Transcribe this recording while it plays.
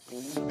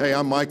Hey,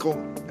 I'm Michael,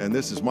 and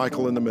this is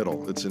Michael in the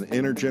Middle. It's an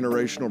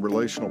intergenerational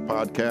relational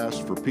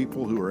podcast for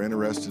people who are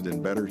interested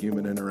in better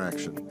human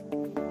interaction.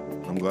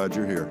 I'm glad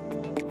you're here.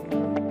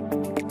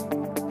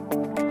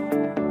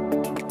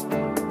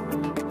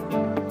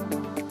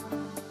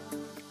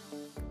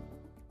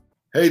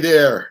 Hey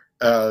there.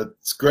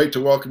 It's great to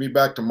welcome you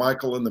back to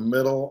Michael in the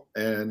Middle,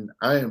 and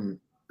I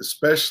am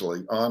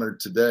especially honored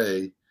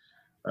today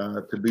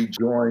to be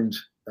joined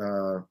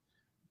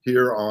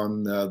here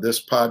on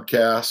this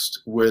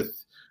podcast with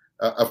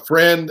a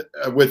friend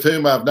with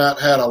whom I've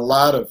not had a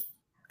lot of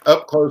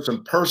up close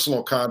and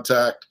personal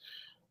contact,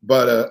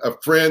 but a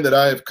friend that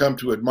I have come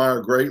to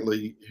admire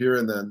greatly here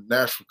in the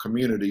Nashville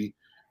community.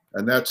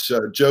 And that's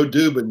Joe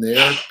Dubin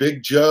there.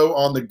 Big Joe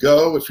on the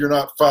go. If you're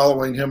not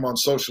following him on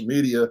social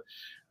media,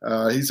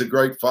 he's a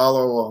great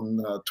follow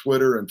on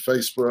Twitter and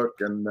Facebook.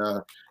 And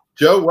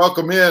Joe,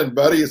 welcome in,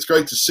 buddy. It's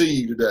great to see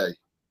you today.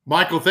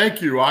 Michael,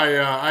 thank you.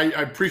 I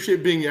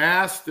appreciate being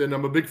asked, and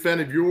I'm a big fan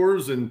of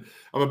yours, and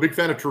I'm a big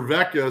fan of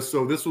Trevecca.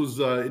 So this was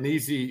an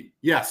easy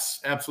yes,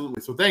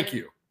 absolutely. So thank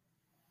you.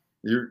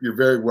 You're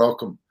very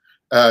welcome.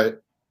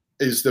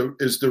 Is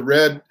the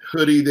red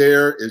hoodie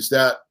there? Is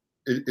that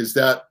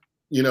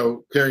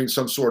carrying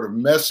some sort of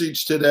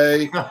message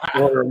today,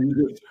 or are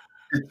you just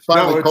it's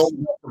finally cold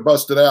enough to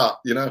bust it out?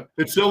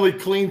 It's the only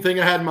clean thing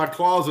I had in my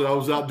closet. I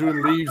was out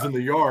doing leaves in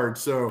the yard,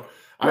 so.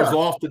 I was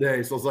off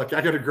today, so I was like, I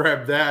got to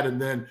grab that,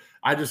 and then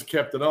I just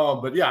kept it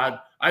on. But yeah,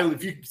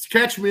 if you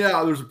catch me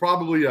out, there's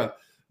probably a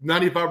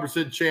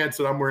 95% chance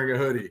that I'm wearing a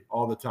hoodie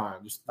all the time.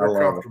 Just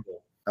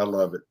comfortable. I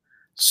love it.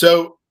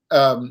 So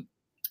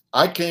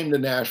I came to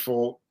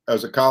Nashville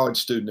as a college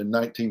student in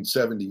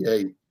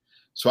 1978.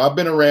 So I've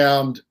been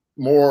around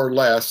more or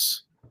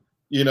less,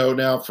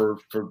 now for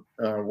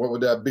what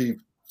would that be,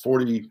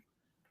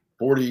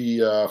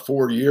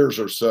 44 years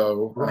or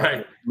so.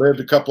 Right.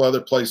 Lived a couple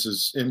other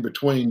places in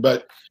between,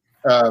 but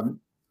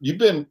you've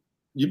been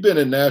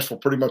in Nashville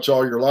pretty much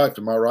all your life.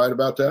 Am I right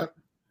about that?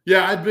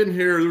 Yeah, I've been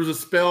here. There was a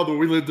spell that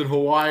we lived in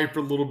Hawaii for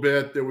a little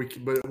bit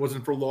but it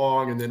wasn't for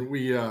long. And then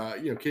we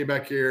came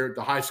back here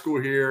to high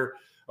school here.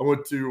 I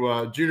went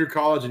to junior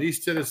college in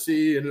East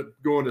Tennessee, ended up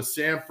going to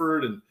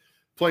Sanford and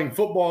playing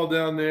football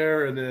down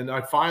there. And then I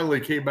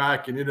finally came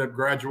back and ended up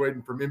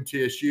graduating from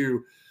MTSU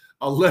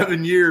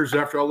 11 years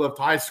after I left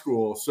high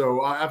school.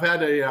 So I've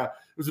had it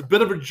was a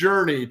bit of a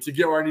journey to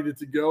get where I needed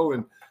to go.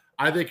 And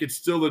I think it's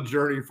still a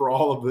journey for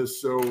all of us.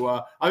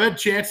 So I've had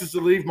chances to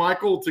leave,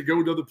 Michael, to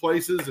go to other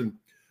places and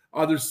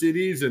other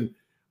cities. And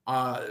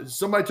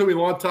somebody told me a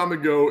long time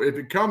ago, if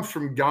it comes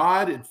from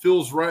God, it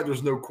feels right.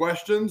 There's no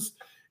questions.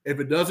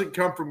 If it doesn't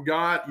come from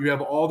God, you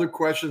have all the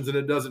questions and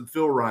it doesn't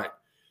feel right.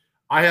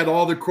 I had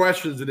all the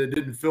questions and it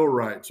didn't feel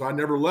right. So I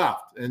never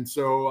left. And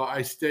so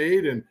I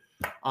stayed, and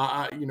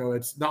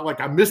it's not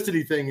like I missed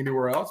anything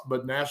anywhere else,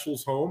 but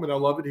Nashville's home and I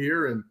love it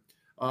here. And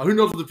who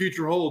knows what the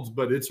future holds,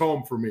 but it's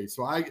home for me.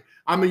 So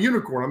I'm a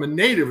unicorn. I'm a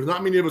native. There's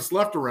not many of us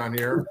left around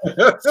here.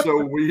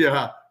 So we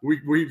the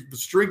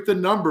strength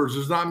in numbers.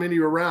 There's not many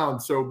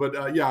around. So, but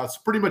it's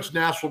pretty much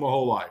Nashville my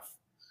whole life.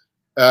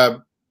 I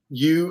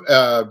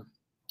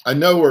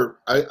know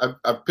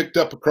I've picked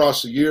up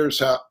across the years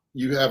how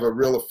you have a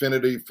real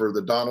affinity for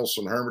the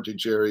Donaldson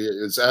Hermitage area.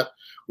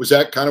 Was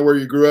that kind of where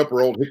you grew up,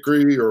 or Old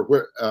Hickory, or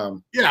where?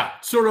 Yeah,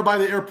 sort of by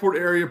the airport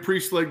area,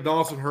 Priest Lake,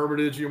 Donaldson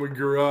Hermitage. We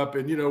grew up,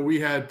 and we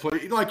had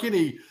like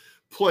any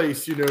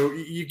place.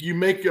 You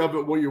make of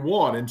it what you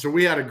want, and so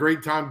we had a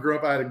great time growing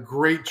up. I had a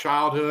great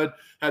childhood,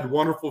 had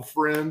wonderful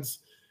friends.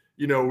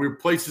 We were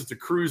places to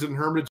cruise in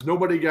Hermitage.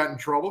 Nobody got in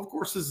trouble. Of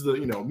course, this is the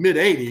mid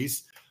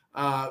 '80s.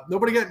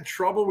 Nobody got in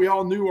trouble. We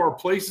all knew our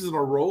places and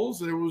our roles,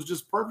 and it was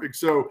just perfect.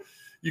 So.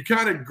 You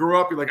kind of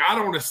grow up, you're like, I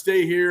don't want to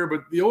stay here.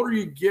 But the older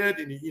you get,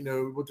 and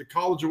with the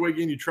college away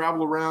game, you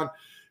travel around,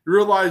 you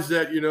realize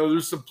that,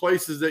 there's some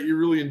places that you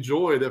really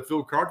enjoy that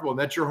feel comfortable, and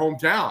that's your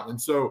hometown.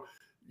 And so,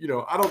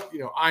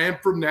 I am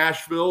from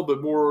Nashville,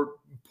 but more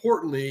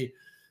importantly,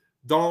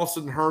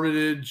 Donaldson,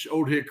 Hermitage,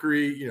 Old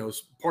Hickory,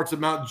 parts of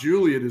Mount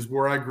Juliet is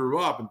where I grew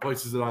up and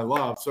places that I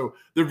love. So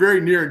they're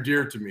very near and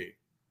dear to me.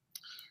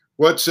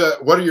 What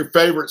are your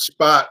favorite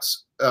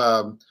spots?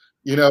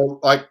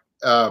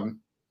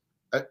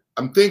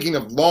 I'm thinking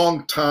of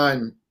long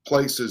time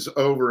places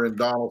over in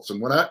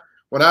Donaldson.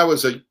 When I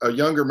was a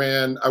younger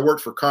man, I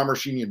worked for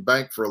Commerce Union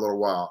Bank for a little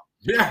while.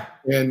 Yeah.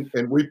 And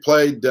we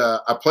played,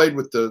 I played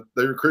with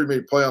they recruited me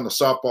to play on the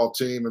softball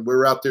team, and we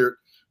were out there at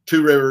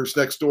Two Rivers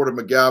next door to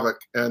McGavock.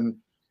 And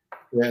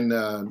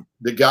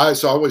the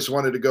guys always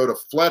wanted to go to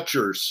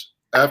Fletcher's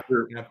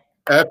after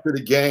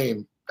the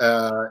game.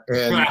 And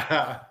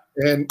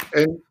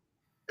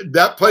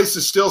that place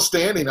is still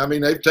standing. I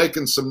mean, they've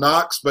taken some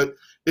knocks, but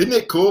isn't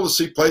it cool to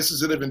see places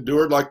that have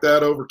endured like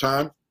that over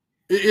time?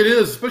 It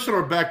is, especially in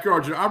our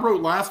backyard. I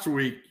wrote last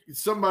week,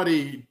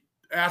 somebody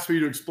asked me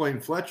to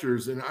explain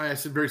Fletcher's, and I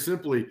said very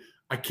simply,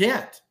 I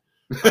can't.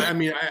 I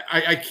mean,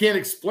 I can't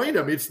explain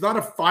them. It's not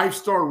a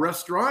 5-star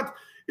restaurant.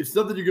 It's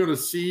nothing you're going to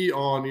see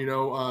on,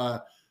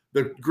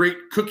 the great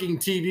cooking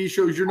TV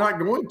shows. You're not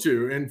going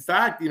to. In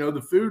fact,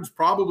 the food's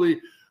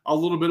probably a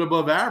little bit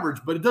above average,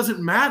 but it doesn't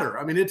matter.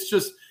 I mean, it's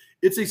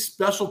a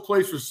special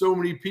place for so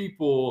many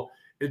people.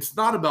 It's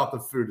not about the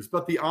food. It's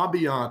about the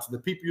ambiance and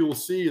the people you'll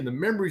see and the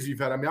memories you've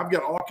had. I mean, I've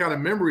got all kind of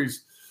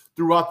memories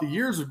throughout the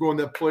years of going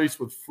to that place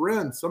with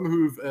friends, some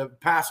who've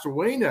passed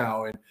away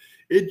now. And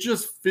it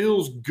just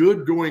feels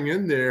good going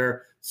in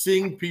there,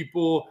 seeing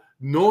people,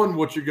 knowing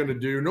what you're going to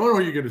do, knowing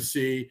what you're going to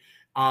see.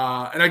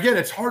 And again,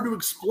 it's hard to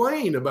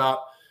explain about,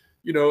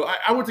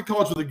 I went to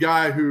college with a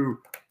guy who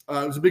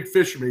was a big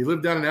fisherman. He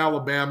lived down in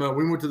Alabama.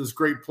 We went to this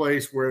great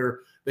place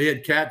where they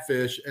had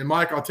catfish. And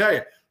Mike, I'll tell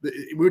you,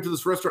 we went to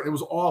this restaurant. It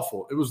was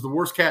awful. It was the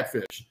worst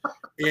catfish.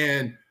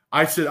 And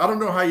I said, I don't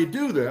know how you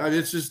do that.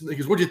 It's just, he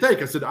goes, what'd you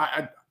think? I said,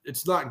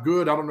 it's not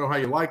good. I don't know how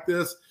you like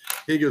this.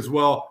 He goes,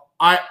 well,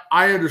 I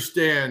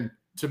understand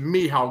to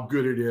me how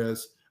good it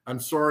is. I'm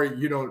sorry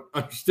you don't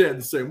understand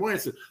the same way. I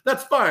said,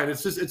 that's fine.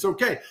 It's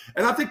okay.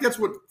 And I think that's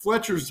what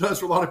Fletcher's does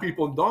for a lot of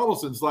people in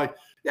Donaldson. It's like,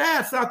 yeah,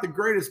 it's not the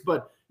greatest,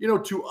 but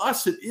to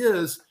us it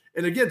is.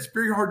 And again, it's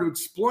very hard to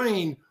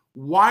explain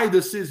why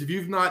this is if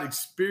you've not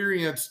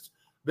experienced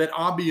that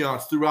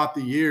ambiance throughout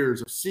the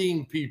years of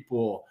seeing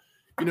people,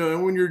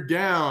 and when you're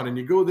down and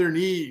you go there and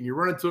eat and you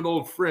run into an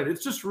old friend,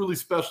 it's just really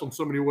special in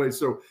so many ways.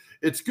 So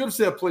it's good to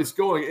see that place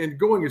going and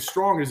going as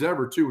strong as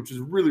ever too, which is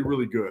really,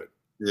 really good.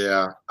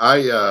 Yeah.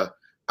 I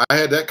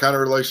had that kind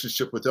of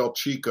relationship with El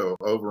Chico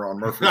over on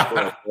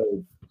Murfreesboro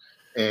Road.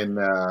 And,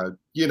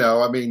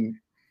 I mean,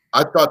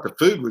 I thought the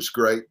food was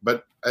great,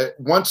 but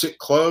once it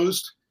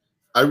closed,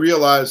 I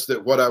realized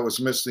that what I was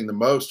missing the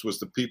most was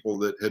the people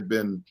that had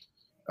been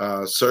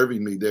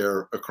serving me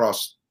there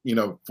across,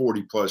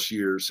 40 plus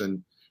years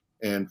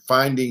and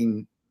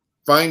finding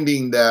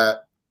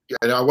that,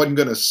 and I wasn't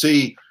going to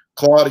see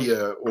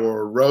Claudia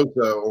or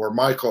Rosa or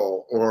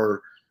Michael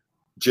or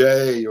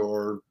Jay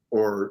or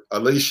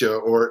Alicia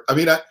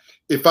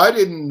if I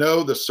didn't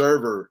know the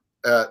server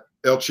at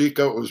El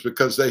Chico, it was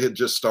because they had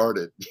just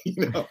started.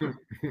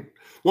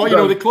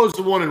 Well, they closed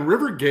the one in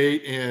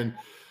Rivergate, and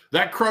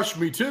that crushed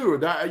me too.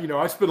 That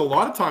I spent a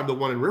lot of time the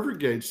one in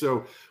Rivergate.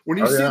 So when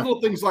you see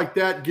little things like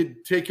that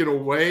get taken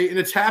away, and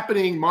it's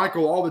happening,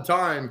 Michael, all the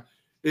time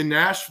in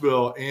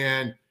Nashville,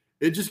 and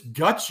it just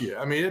guts you.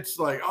 I mean, it's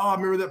like, oh, I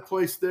remember that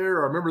place there,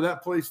 or I remember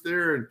that place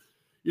there, and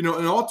and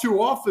all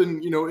too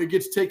often, it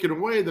gets taken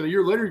away. Then a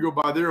year later, you go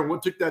by there, and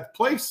what took that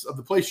place of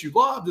the place you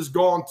loved is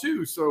gone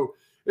too. So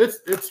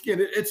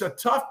it's a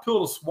tough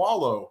pill to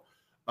swallow.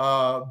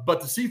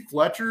 But to see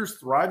Fletcher's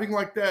thriving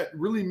like that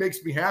really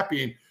makes me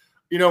happy. And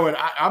and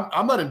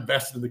I'm not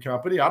invested in the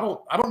company. I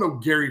don't know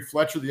Gary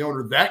Fletcher, the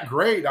owner, that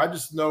great. I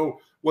just know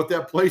what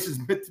that place has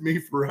meant to me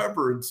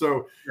forever. And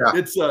so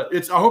it's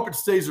I hope it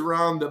stays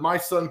around, that my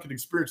son can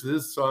experience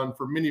his son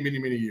for many, many,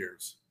 many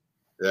years.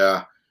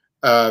 Yeah.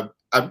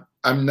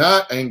 I'm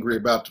not angry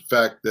about the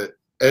fact that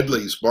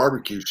Edley's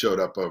Barbecue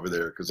showed up over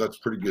there, because that's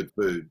pretty good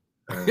food.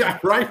 Yeah,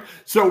 right.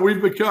 So we've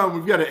got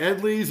an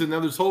Edley's, and now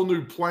this whole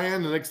new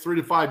plan the next 3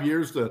 to 5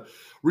 years to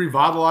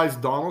revitalize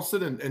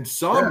Donaldson, and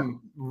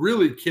some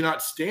really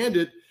cannot stand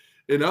it,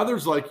 and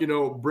others like,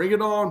 bring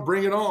it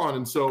on.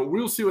 And so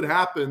we'll see what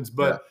happens.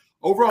 But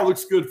overall, it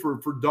looks good for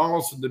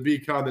Donaldson to be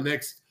kind of the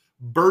next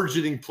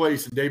burgeoning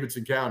place in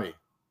Davidson County.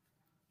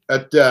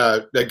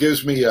 That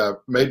gives me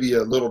maybe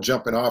a little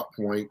jumping off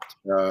point.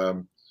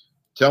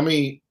 Tell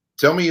me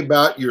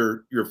about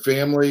your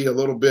family a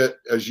little bit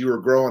as you were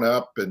growing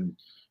up and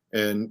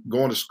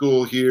going to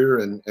school here,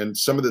 and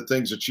some of the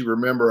things that you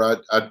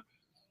remember.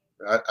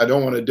 I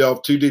don't want to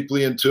delve too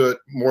deeply into it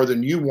more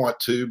than you want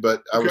to,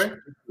 but I was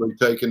particularly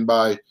taken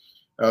by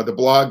the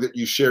blog that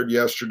you shared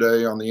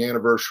yesterday on the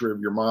anniversary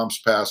of your mom's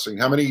passing.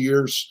 How many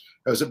years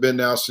has it been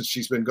now since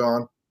she's been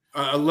gone?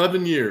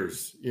 11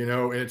 years,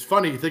 and it's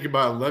funny, you think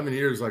about 11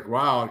 years, like,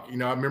 wow, I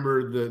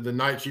remember the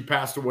night she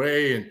passed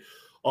away and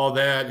all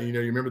that. And, you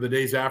remember the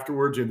days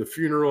afterwards and the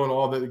funeral and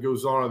all that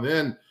goes on. And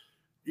then,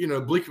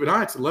 blink of an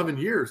eye, it's 11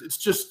 years. It's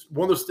just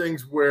one of those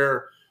things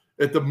where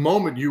at the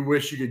moment you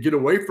wish you could get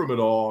away from it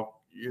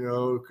all,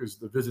 because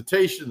the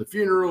visitation, the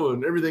funeral,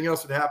 and everything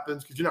else that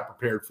happens, because you're not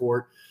prepared for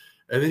it.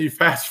 And then you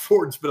fast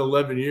forward, it's been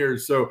 11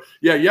 years. So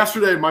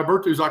yesterday, my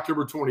birthday was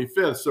October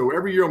 25th. So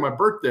every year on my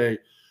birthday,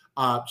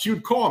 she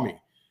would call me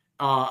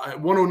at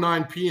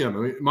 1:09 p.m. I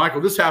mean,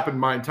 Michael, this happened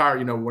my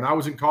entire, when I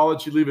was in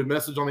college, she'd leave a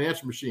message on the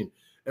answer machine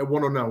at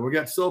 1:09. When we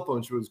got cell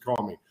phones, she would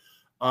call me.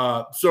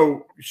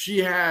 So she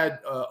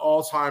had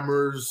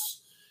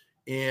Alzheimer's,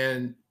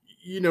 and,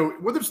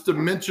 whether it's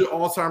dementia,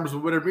 Alzheimer's, or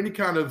whatever, any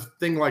kind of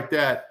thing like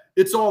that,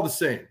 it's all the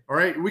same. All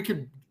right. We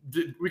could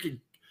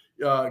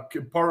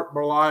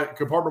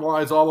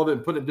compartmentalize all of it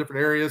and put it in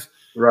different areas.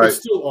 Right. It's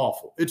still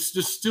awful. It's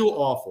just still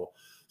awful.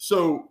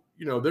 So,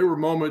 there were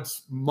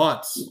months,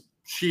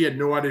 she had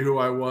no idea who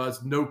I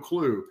was, no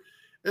clue.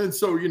 And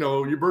so,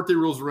 your birthday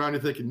rolls around,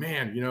 you're thinking,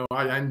 man,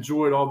 I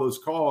enjoyed all those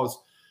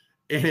calls.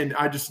 And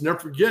I just never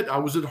forget, I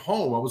was at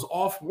home, I was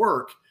off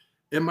work,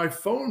 and my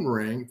phone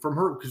rang from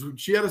her, because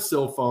she had a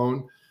cell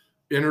phone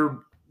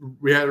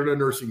we had her in a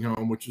nursing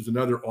home, which is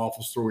another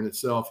awful story in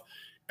itself.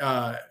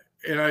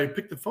 And I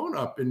picked the phone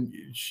up, and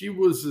she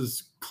was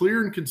as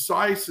clear and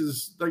concise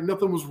as like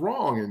nothing was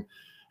wrong. And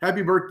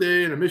happy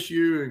birthday, and I miss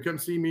you, and come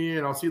see me,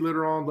 and I'll see you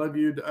later on. Love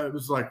you. It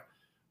was like,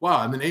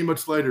 wow. And then 8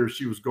 months later,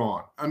 she was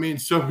gone. I mean,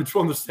 so it's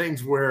one of those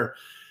things where,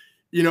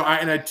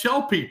 I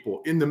tell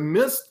people in the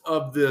midst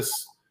of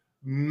this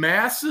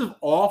massive,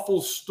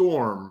 awful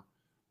storm,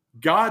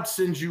 God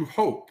sends you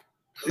hope.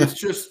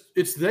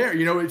 It's there,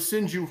 it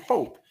sends you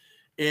hope.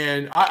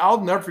 And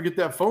I'll never forget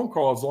that phone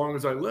call as long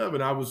as I live.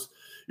 And I was,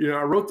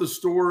 I wrote the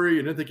story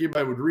and didn't think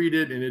anybody would read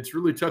it. And it's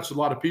really touched a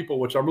lot of people,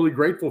 which I'm really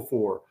grateful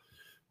for.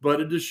 But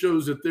it just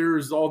shows that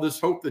there's all this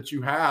hope that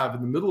you have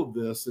in the middle of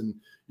this. And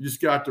you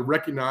just got to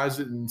recognize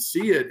it and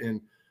see it. And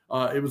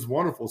it was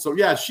wonderful. So,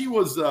 yeah, she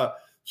was a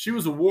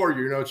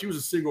warrior. She was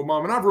a single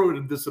mom. And I've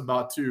wrote this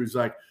about, too. It's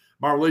like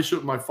my relationship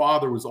with my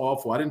father was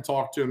awful. I didn't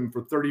talk to him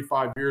for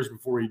 35 years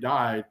before he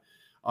died.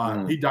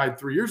 He died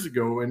 3 years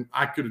ago, and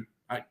I couldn't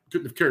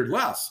have cared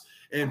less.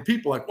 And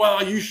people are like,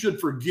 well, you should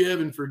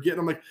forgive and forget.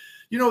 And I'm like,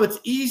 it's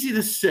easy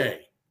to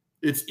say.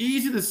 It's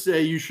easy to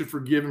say you should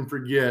forgive and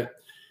forget.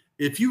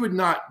 If you had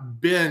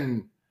not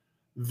been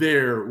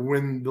there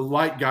when the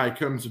light guy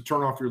comes to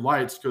turn off your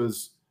lights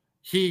because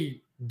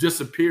he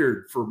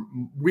disappeared for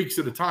weeks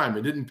at a time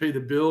and didn't pay the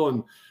bill,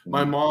 and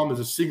my mom is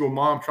a single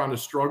mom trying to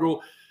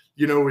struggle,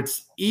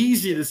 it's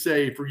easy to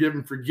say forgive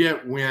and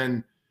forget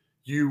when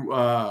you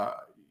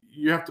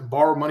have to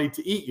borrow money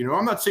to eat.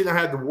 I'm not saying I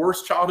had the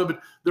worst childhood,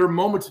 but there are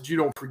moments that you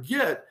don't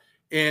forget.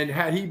 And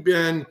had he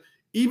been,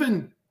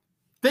 even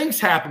things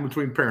happen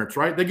between parents,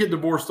 right? They get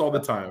divorced all the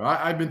time.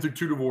 I've been through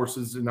 2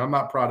 divorces, and I'm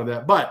not proud of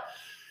that. But,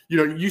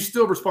 you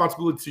still have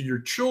responsibility to your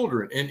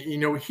children. And,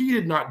 he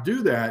did not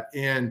do that.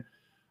 And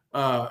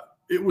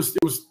it was,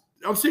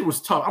 I would say it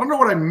was tough. I don't know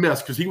what I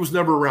missed because he was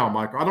never around,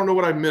 Michael. I don't know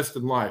what I missed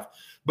in life.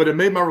 But it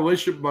made my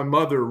relationship with my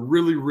mother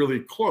really,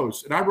 really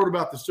close. And I wrote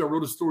about this. I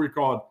wrote a story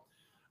called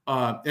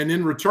And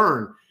in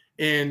Return.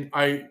 And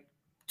I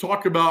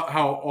talk about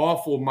how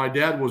awful my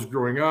dad was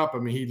growing up. I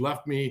mean, he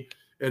left me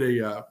at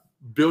a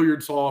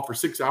billiards hall for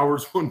 6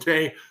 hours one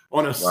day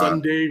on a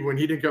Sunday when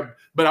he didn't come.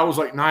 But I was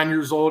like 9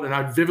 years old, and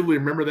I vividly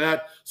remember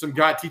that. Some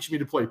guy teaching me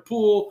to play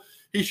pool.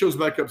 He shows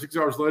back up 6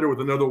 hours later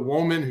with another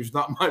woman who's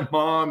not my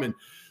mom. And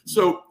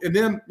so, and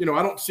then,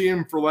 I don't see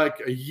him for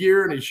like a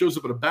year, and he shows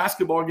up at a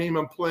basketball game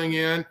I'm playing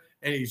in,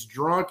 and he's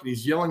drunk, and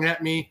he's yelling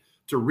at me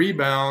to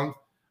rebound.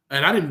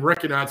 And I didn't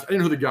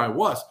know who the guy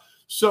was.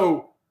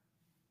 So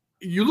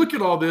you look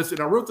at all this,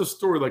 and I wrote the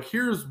story, like,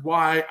 here's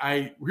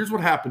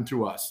what happened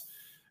to us.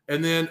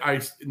 And then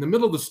in the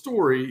middle of the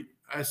story,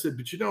 I said,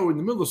 but in the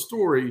middle of the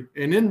story,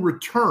 and in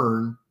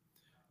return,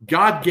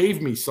 God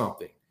gave me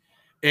something.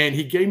 And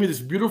he gave me this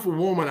beautiful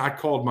woman I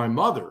called my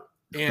mother.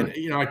 And,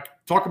 I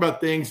talk about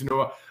things,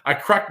 I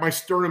cracked my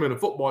sternum in a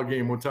football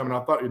game one time, and I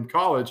thought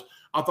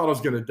I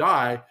was going to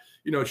die.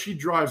 She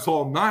drives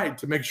all night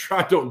to make sure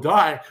I don't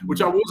die,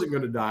 which I wasn't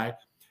going to die.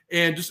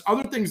 And just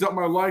other things about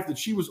my life that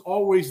she was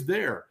always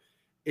there.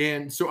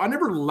 And so I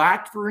never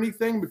lacked for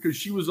anything because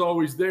she was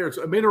always there.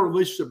 So it made our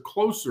relationship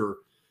closer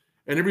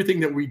and everything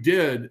that we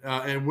did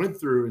and went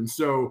through. And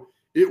so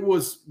it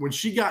was, when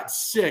she got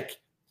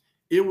sick,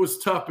 it was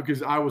tough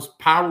because I was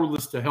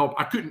powerless to help.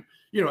 I couldn't,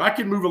 I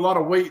could move a lot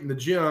of weight in the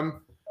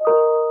gym,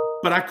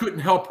 but I couldn't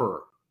help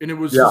her. And it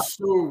was just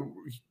so,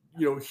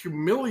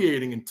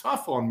 humiliating and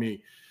tough on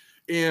me.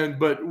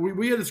 But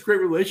we had this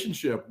great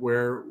relationship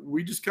where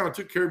we just kind of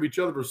took care of each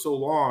other for so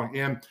long.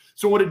 And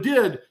so what it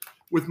did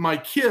with my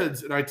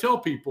kids, and I tell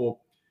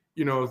people,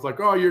 it's like,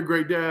 oh, you're a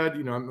great dad.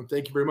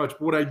 Thank you very much.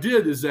 But what I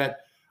did is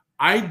that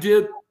I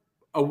did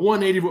a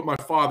 180 of what my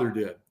father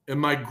did. And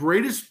my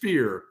greatest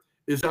fear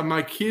is that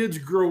my kids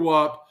grow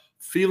up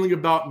feeling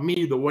about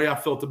me the way I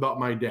felt about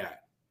my dad.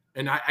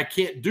 And I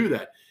can't do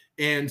that.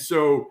 And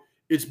so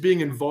it's being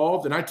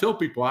involved. And I tell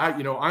people,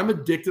 I'm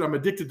addicted. I'm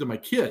addicted to my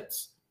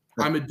kids.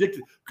 I'm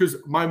addicted because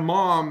my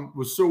mom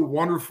was so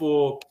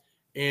wonderful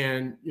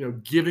and,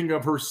 giving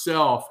of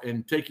herself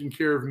and taking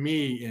care of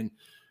me and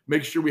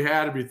make sure we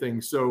had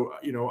everything. So,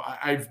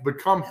 I've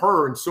become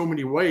her in so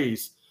many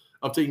ways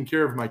of taking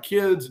care of my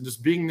kids and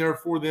just being there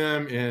for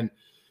them. And,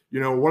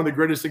 one of the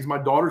greatest things my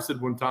daughter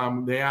said one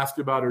time, they asked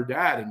about her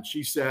dad, and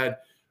she said,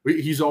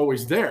 he's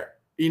always there,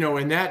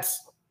 and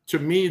that's, to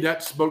me,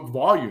 that spoke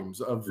volumes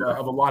of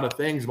a lot of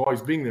things, of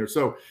always being there.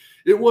 So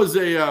it was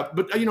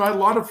but I had a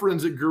lot of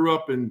friends that grew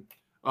up in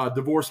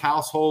divorced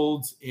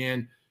households,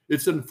 and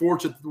it's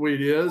unfortunate the way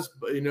it is,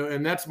 but,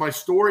 and that's my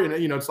story. And,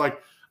 it's like,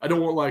 I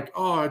don't want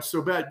oh, it's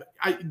so bad.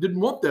 I didn't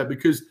want that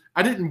because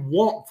I didn't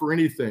want for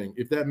anything,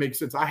 if that makes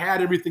sense. I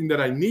had everything that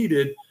I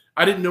needed.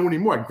 I didn't know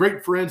anymore. I had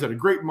great friends, I had a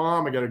great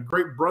mom. I got a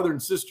great brother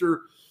and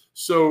sister.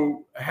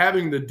 So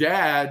having the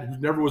dad who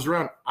never was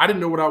around, I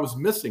didn't know what I was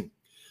missing.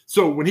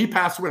 So when he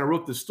passed away, I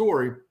wrote this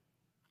story.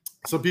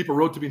 Some people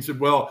wrote to me and said,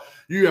 well,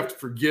 you have to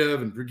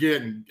forgive and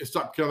forget and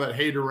stop killing that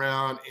hate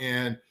around.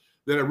 And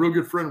then a real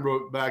good friend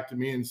wrote back to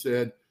me and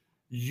said,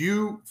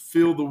 you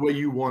feel the way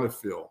you want to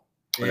feel.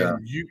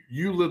 And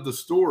you live the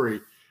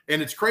story.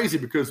 And it's crazy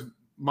because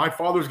my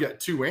father's got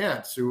 2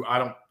 aunts who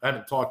I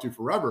haven't talked to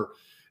forever.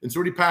 And so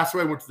when he passed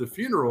away, I went to the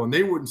funeral and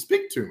they wouldn't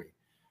speak to me.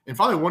 And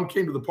finally, one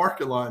came to the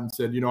parking lot and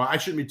said, I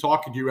shouldn't be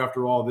talking to you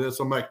after all this.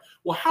 I'm like,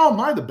 well, how am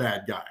I the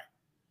bad guy?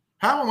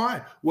 How am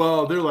I?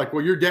 Well, they're like,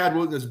 well, your dad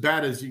wasn't as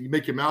bad as you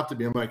make him out to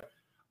be. I'm like,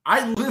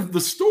 I lived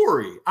the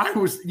story.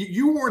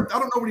 You weren't, I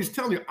don't know what he's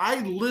telling you. I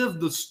lived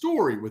the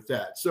story with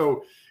that.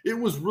 So it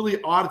was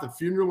really odd at the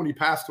funeral when he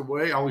passed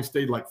away. I only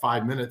stayed like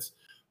 5 minutes.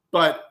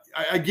 But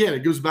again, it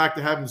goes back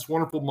to having this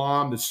wonderful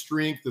mom, this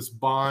strength, this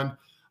bond.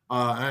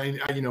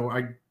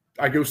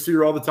 I go see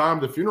her all the time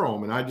at the funeral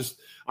home, and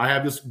I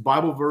have this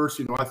Bible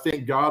verse, I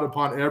thank God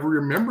upon every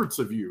remembrance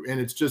of you. And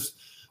it's just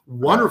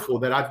wonderful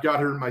that I've got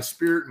her in my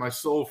spirit, my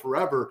soul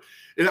forever.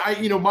 And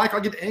Mike,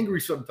 I get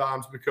angry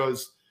sometimes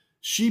because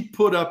she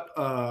put up,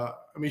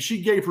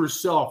 she gave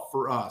herself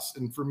for us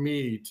and for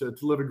me to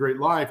live a great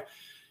life,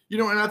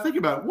 and I think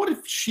about what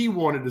if she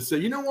wanted to say,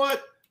 you know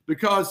what,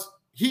 because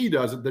he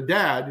doesn't, the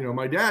dad,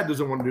 my dad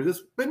doesn't want to do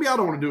this. Maybe I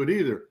don't want to do it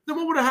either. Then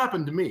what would have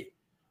happened to me?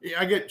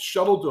 I get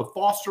shuttled to a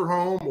foster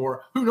home,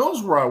 or who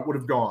knows where I would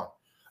have gone.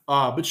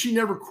 But she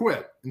never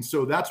quit. And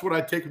so that's what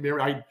I take with me.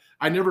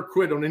 I never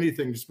quit on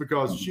anything just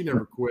because she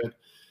never quit.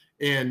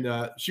 And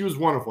she was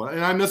wonderful.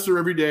 And I miss her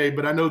every day,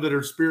 but I know that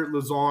her spirit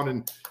lives on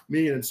in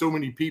me and in so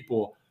many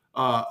people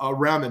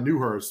around that knew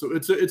her. So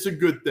it's a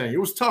good thing. It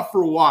was tough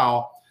for a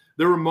while.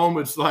 There were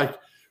moments like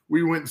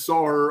we went and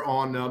saw her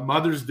on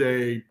Mother's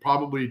Day,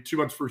 probably 2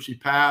 months before she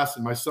passed.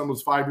 And my son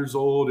was 5 years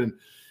old, and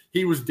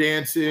he was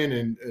dancing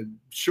and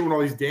showing all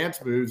these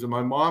dance moves. And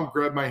my mom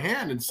grabbed my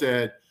hand and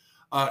said,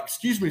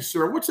 excuse me,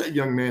 sir, what's that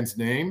young man's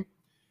name?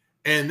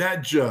 And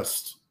that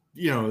just,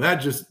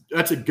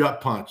 that's a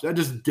gut punch. That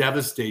just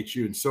devastates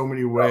you in so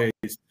many ways.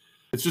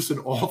 It's just an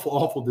awful,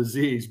 awful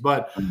disease.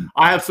 But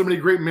I have so many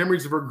great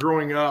memories of her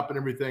growing up and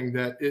everything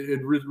that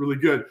it really, really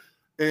good.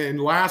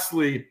 And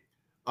lastly,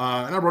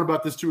 and I wrote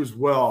about this too as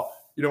well,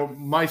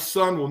 my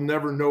son will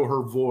never know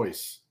her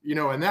voice,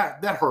 and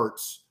that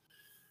hurts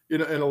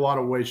in a lot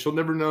of ways. She'll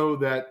never know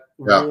that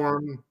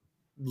warm,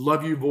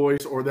 love you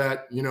voice, or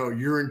that,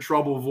 you're in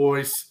trouble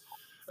voice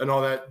and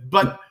all that.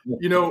 But,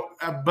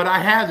 but I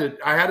had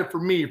it for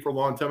me for a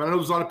long time. I know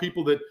there's a lot of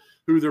people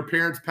who their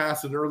parents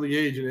passed at an early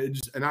age,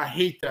 and I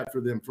hate that for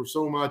them for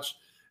so much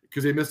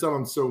because they miss out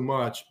on so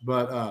much.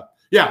 But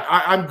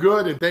I'm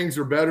good and things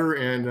are better.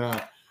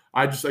 And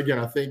I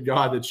thank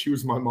God that she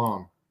was my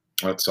mom.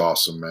 That's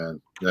awesome,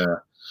 man. Yeah.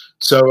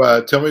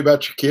 So tell me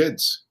about your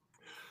kids.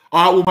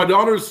 Well,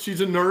 my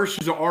she's a nurse.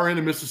 She's an RN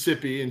in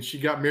Mississippi, and she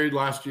got married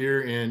last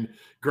year and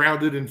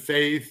grounded in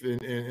faith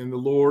and the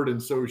Lord.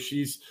 And so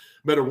she's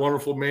met a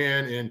wonderful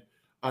man, and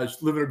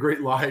she's living a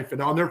great life.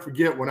 And I'll never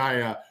forget when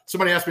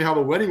somebody asked me how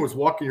the wedding was,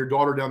 walking your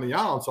daughter down the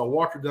aisle. And so I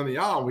walked her down the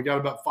aisle, and we got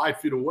about 5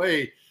 feet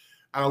away.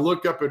 And I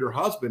looked up at her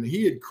husband.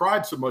 He had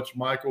cried so much,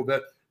 Michael,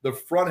 that the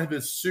front of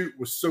his suit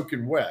was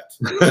soaking wet.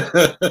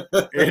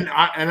 and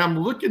I'm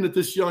looking at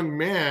this young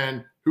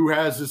man who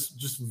has this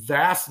just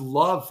vast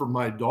love for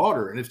my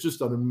daughter. And it's just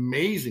an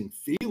amazing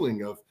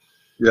feeling of,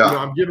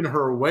 I'm giving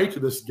her away to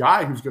this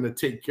guy who's going to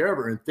take care of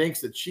her and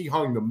thinks that she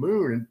hung the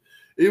moon. And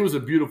it was a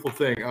beautiful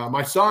thing.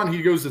 My son,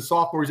 he goes to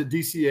sophomore, he's at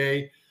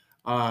DCA,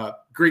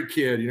 great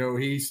kid.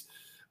 He's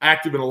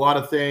active in a lot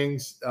of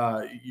things.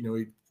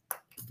 He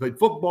played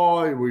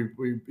football.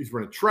 He's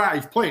running track.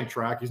 He's playing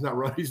track. He's not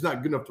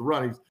good enough to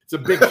run. He's a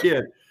big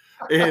kid.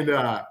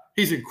 And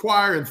he's in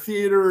choir and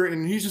theater,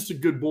 and he's just a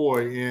good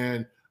boy.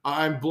 And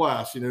I'm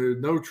blessed,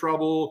 no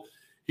trouble.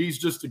 He's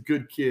just a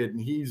good kid, and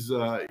he's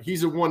a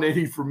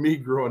 180 for me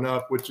growing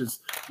up, which is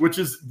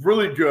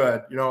really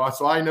good.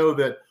 So I know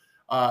that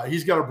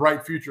he's got a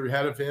bright future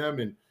ahead of him.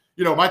 And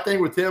my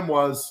thing with him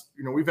was,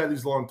 we've had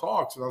these long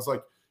talks, and I was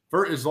like,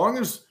 as long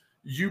as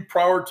you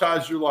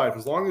prioritize your life,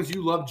 as long as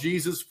you love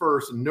Jesus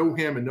first and know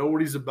him and know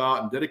what he's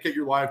about and dedicate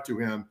your life to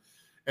him,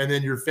 and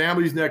then your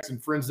family's next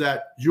and friends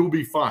that, you'll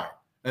be fine.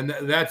 And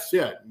that's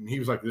it. And he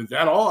was like, is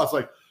that all? I was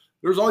like,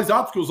 there's all these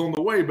obstacles on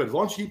the way, but as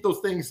long as you keep those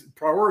things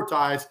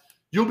prioritized,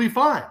 you'll be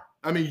fine.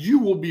 I mean, you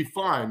will be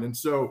fine. And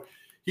so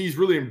he's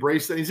really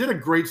embraced that. He's in a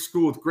great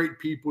school with great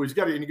people.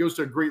 And he goes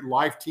to a great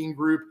life team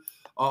group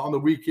on the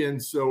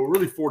weekends. So we're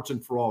really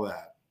fortunate for all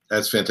that.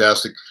 That's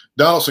fantastic.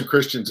 Donaldson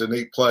Christian's a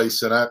neat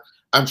place. And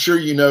I'm sure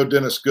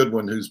Dennis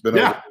Goodwin, who's been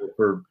over there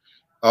for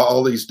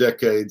all these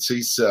decades.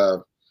 He's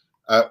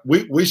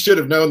we should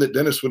have known that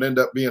Dennis would end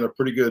up being a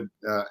pretty good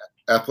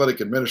athletic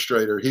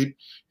administrator.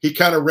 He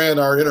kind of ran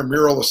our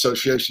intramural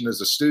association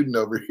as a student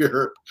over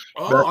here.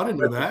 Oh, I didn't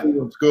know that.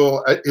 In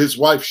school, his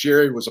wife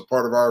Sherry was a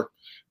part of our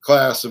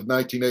class of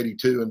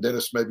 1982, and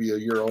Dennis maybe a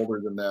year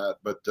older than that.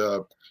 But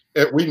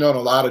we've known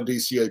a lot of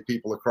DCA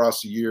people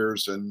across the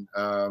years, and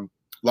a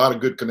lot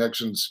of good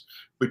connections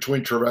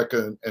between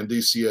Trevecca and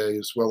DCA,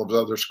 as well as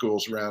other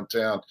schools around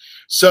town.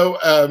 So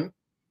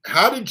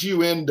how did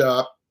you end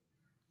up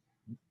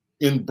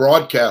in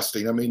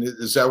broadcasting? I mean,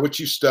 is that what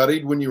you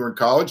studied when you were in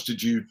college?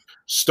 Did you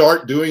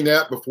start doing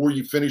that before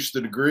you finished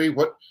the degree?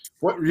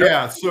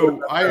 Yeah.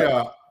 So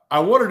I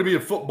wanted to be a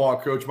football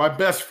coach. My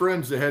best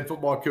friend's the head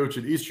football coach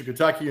at Eastern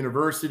Kentucky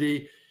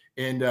University,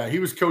 and he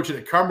was coaching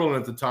at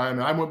Cumberland at the time.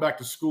 And I went back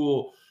to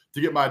school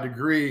to get my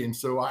degree. And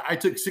so I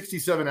took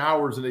 67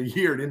 hours in a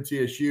year at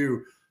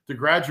MTSU to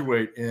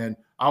graduate, and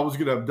I was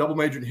going to double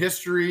major in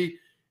history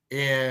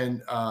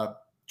and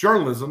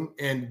journalism,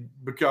 and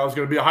because I was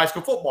going to be a high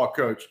school football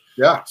coach.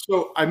 Yeah.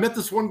 So I met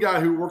this one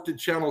guy who worked at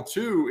Channel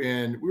 2,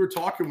 and we were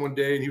talking one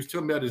day, and he was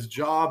telling me about his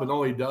job and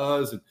all he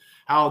does and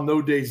how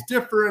no day's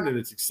different and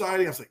it's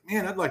exciting. I was like,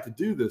 man, I'd like to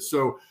do this.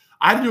 So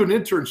I had to do an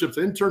internship.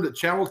 So I interned at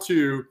Channel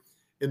 2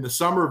 in the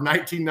summer of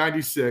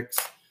 1996.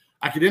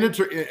 I could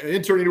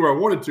intern anywhere I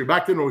wanted to.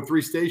 Back then, there were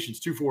 3 stations,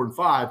 2, 4, and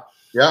 5.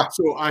 Yeah.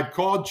 So I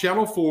called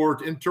Channel 4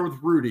 to intern with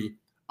Rudy,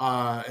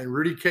 and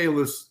Rudy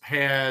Kalis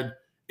had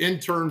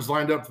interns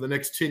lined up for the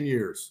next 10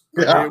 years.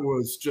 Yeah. It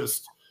was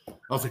just, I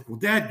was like, well,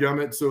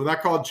 dadgummit. So I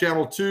called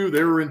Channel 2.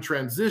 They were in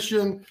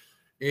transition,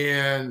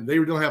 and they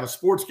don't have a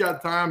sports guy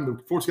at the time. The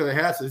sports guy they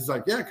had, so he's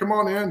like, yeah, come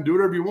on in, do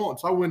whatever you want.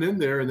 So I went in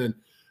there, and then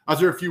I was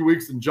there a few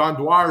weeks, and John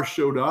Dwyer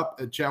showed up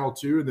at Channel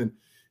 2, and then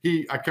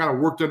I kind of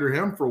worked under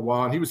him for a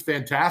while, and he was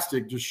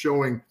fantastic, just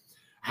showing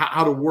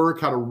how to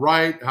work, how to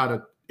write, how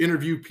to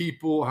interview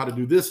people, how to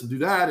do this and do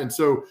that. And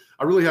so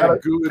I really had how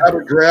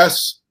to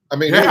dress. I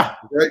mean, yeah,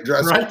 great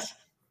dresser. Right?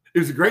 He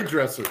was a great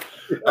dresser.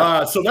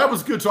 So that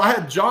was good. So I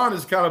had John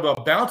as kind of a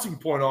bouncing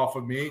point off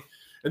of me.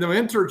 And then my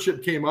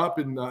internship came up,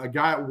 and a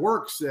guy at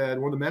work said,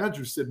 one of the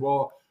managers said,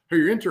 well, hey,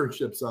 your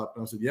internship's up.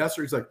 And I said, yes,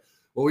 sir. He's like,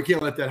 well, we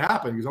can't let that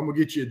happen because I'm going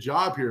to get you a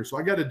job here. So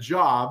I got a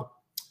job.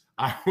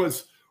 I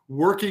was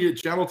working at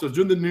Channel 2. I was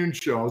doing the noon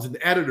show. I was an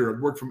editor. I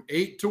worked from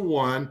 8 to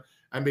 1.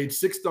 I made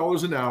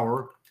 $6 an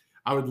hour.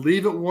 I would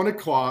leave at 1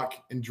 o'clock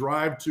and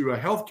drive to a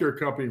healthcare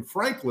company in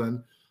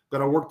Franklin that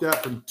I worked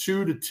at from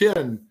 2 to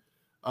 10.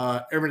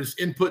 Everyone's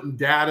inputting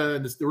data,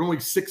 and there were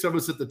only 6 of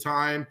us at the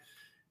time.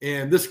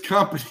 And this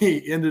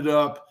company ended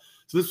up,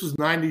 so this was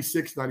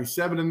 96,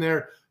 97 in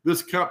there.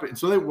 This company,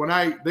 so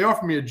they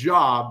offered me a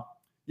job,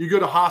 you go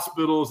to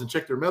hospitals and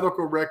check their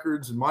medical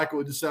records, and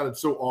Michael, it just sounded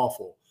so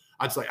awful.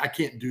 I was like, I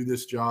can't do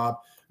this job.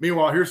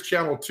 Meanwhile, here's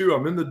Channel 2.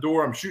 I'm in the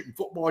door. I'm shooting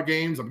football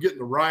games. I'm getting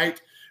to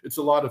write. It's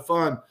a lot of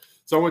fun.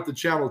 So I went to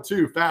Channel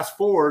 2. Fast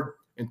forward,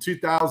 in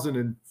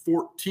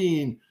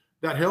 2014,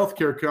 that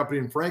healthcare company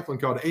in Franklin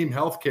called AIM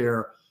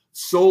Healthcare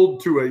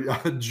sold to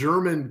a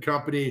German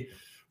company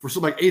for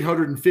something like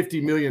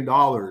 $850 million.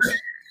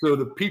 So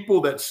the people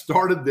that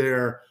started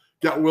there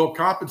got well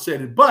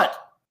compensated. But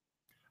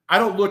I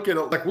don't look at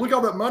it like, look at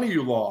all that money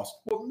you lost.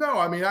 Well, no,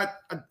 I mean, I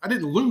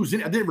didn't lose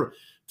any.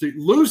 To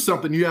lose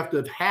something, you have to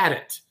have had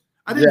it.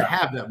 I didn't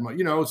have that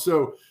money,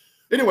 So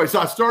anyway,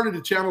 so I started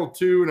at Channel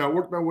 2, and I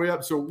worked my way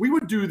up. So we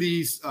would do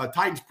these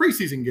Titans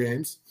preseason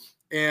games,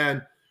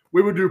 and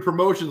we would do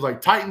promotions like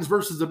Titans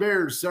versus the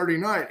Bears Saturday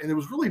night, and it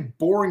was really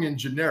boring and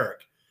generic.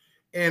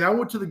 And I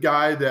went to the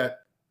guy that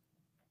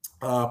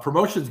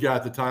promotions guy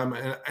at the time,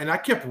 and I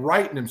kept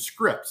writing him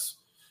scripts,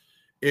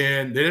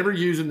 and they never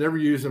use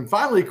them.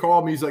 Finally, he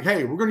called me. He's like,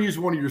 hey, we're going to use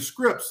one of your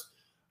scripts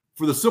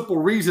for the simple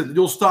reason that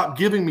you'll stop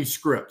giving me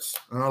scripts.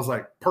 And I was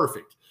like,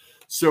 perfect.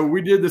 So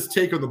we did this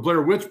take on the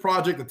Blair Witch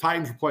Project. The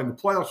Titans were playing the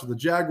playoffs with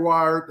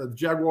the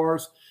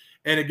Jaguars,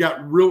 and it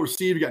got real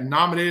received. It got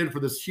nominated for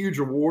this huge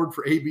award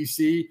for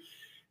ABC.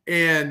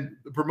 And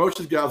the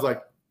promotions guy was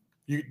like,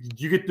 you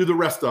get to do the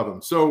rest of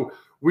them. So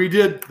we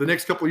did the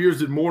next couple of years,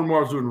 did more and more.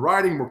 I was doing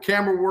writing, more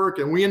camera work,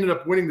 and we ended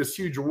up winning this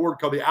huge award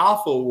called the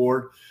Alpha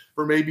Award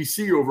from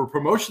ABC over a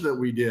promotion that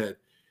we did.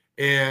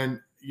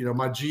 And,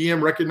 my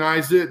GM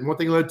recognized it, and one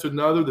thing led to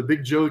another. The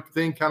Big Joe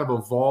thing kind of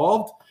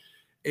evolved,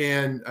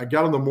 and I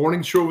got on the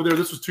morning show over there.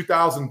 This was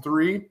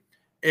 2003,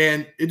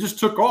 and it just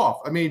took off.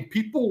 I mean,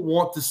 people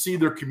want to see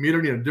their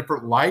community in a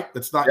different light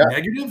that's not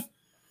negative.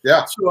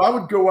 Yeah. So I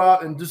would go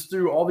out and just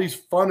do all these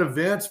fun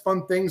events,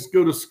 fun things,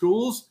 go to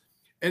schools,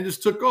 and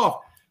just took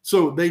off.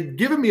 So they'd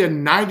given me a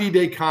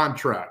 90-day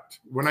contract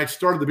when I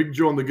started the Big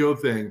Joe on the Go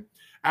thing.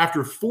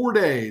 After 4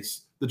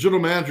 days, the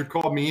general manager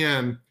called me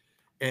in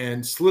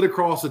and slid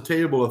across the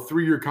table a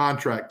 3-year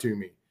contract to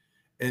me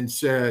and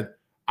said,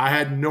 I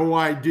had no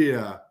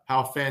idea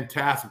how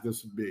fantastic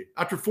this would be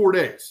after 4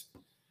 days.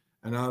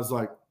 And I was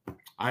like,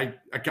 I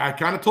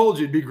kind of told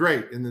you it'd be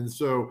great. And then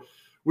so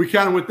we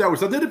kind of went that way.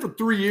 So I did it for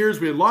 3 years.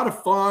 We had a lot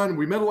of fun.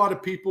 We met a lot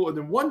of people. And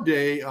then one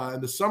day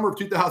in the summer of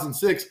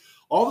 2006,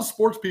 all the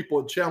sports people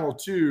at Channel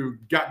 2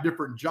 got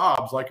different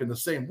jobs like in the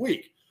same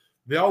week.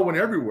 They all went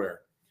everywhere.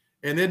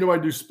 And they knew I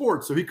do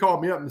sports. So he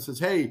called me up and says,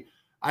 hey,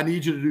 I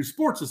need you to do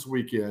sports this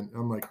weekend. And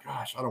I'm like,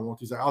 gosh, I don't want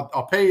these.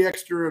 I'll pay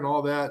extra and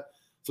all that.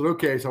 So,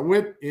 okay. So I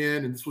went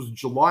in, and this was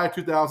July of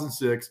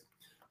 2006,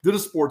 did a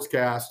sports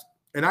cast,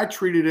 and I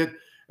treated it,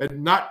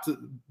 and not to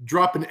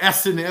drop an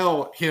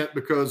SNL hint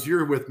because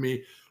you're with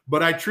me,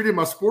 but I treated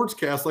my sports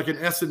cast like an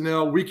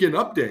SNL weekend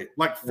update,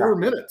 like 4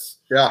 minutes.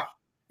 Yeah.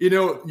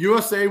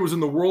 USA was in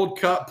the World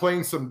Cup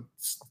playing some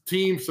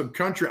team, some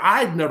country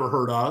I'd never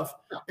heard of.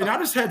 And I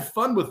just had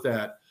fun with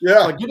that.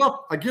 Yeah. So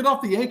I get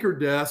off the anchor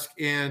desk,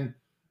 and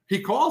he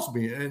calls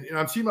me, and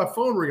I'm seeing my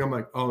phone ring. I'm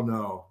like, oh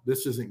no,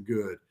 this isn't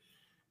good.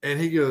 And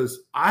he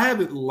goes, I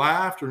haven't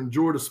laughed or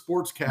enjoyed a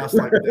sports cast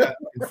like that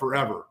in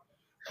forever.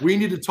 We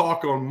need to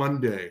talk on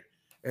Monday.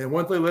 And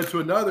one thing led to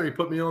another. He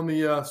put me on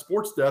the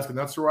sports desk, and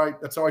that's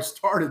how I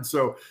started.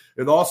 So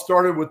it all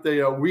started with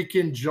a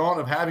weekend jaunt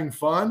of having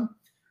fun.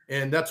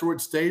 and that's where it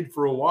stayed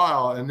for a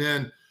while. And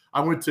then I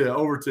went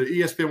over to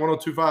ESPN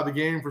 102.5 The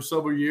Game for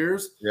several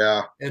years.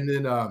 Yeah. And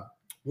then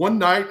one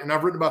night, and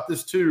I've written about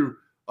this too,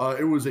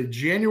 it was a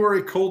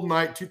January cold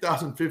night,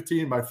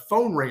 2015. My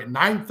phone rang at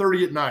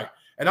 9:30 at night.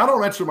 And I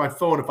don't answer my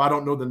phone if I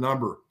don't know the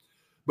number.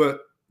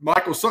 But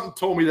Michael, something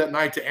told me that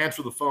night to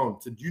answer the phone.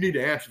 It said, you need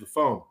to answer the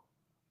phone.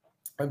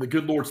 And the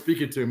good Lord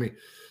speaking to me.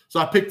 So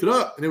I picked it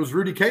up, and it was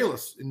Rudy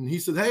Kalis. And he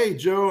said, hey,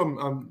 Joe,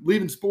 I'm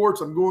leaving sports.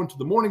 I'm going to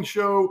the morning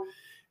show.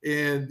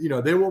 And,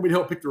 they want me to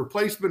help pick the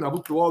replacement. I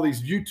looked through all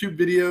these YouTube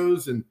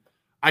videos, and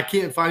I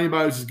can't find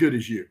anybody who's as good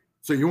as you.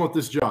 So you want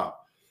this job?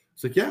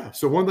 It's like, yeah.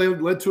 So one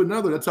thing led to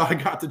another. That's how I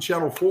got to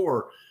Channel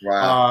 4.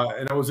 Wow.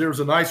 And there was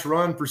a nice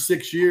run for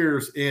 6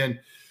 years. And,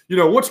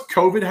 once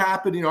COVID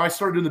happened, I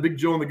started doing the Big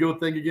Joe and the Go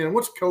thing again. And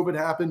once COVID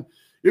happened,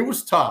 it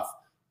was tough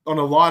on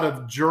a lot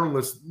of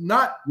journalists.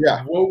 Not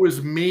woe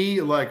was me,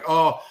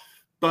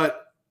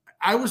 but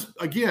I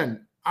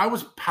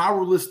was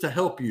powerless to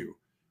help you.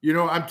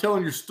 I'm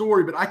telling your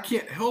story, but I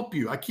can't help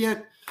you. I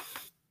can't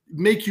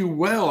make you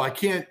well. I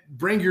can't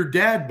bring your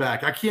dad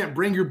back. I can't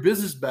bring your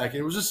business back. And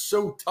it was just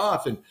so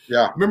tough. And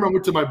I remember I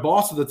went to my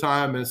boss at the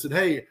time and I said,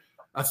 hey,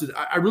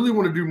 I really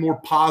want to do more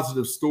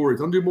positive stories.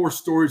 I want to do more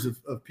stories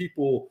of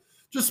people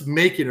just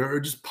making it, or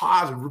just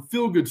positive,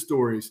 feel-good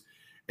stories.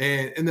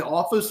 And in the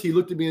office, he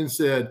looked at me and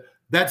said,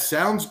 that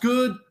sounds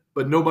good,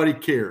 but nobody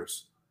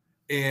cares.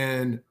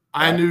 And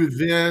I knew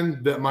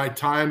then that my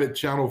time at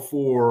Channel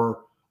 4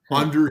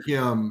 under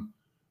him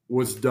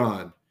was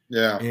done.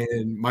 Yeah.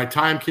 And my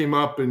time came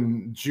up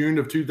in June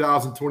of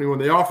 2021.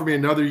 They offered me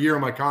another year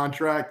on my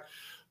contract,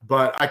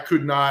 but I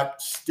could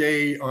not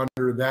stay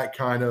under that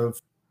kind of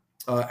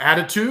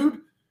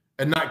attitude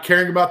and not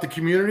caring about the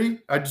community.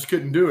 I just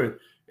couldn't do it.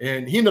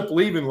 And he ended up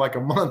leaving like a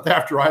month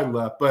after I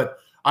left. But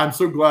I'm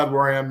so glad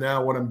where I am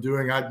now, what I'm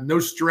doing. I had no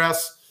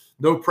stress,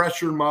 no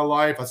pressure in my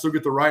life. I still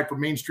get to write for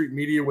Main Street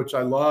Media, which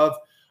I love,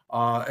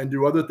 and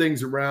do other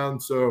things around.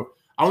 So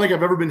I don't think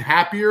I've ever been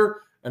happier,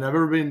 and I've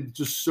ever been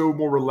just so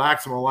more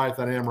relaxed in my life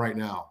than I am right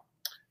now.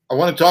 I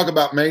want to talk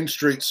about Main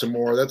Street some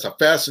more. That's a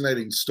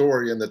fascinating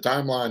story, and the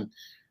timeline,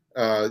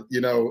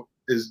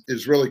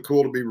 is really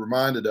cool to be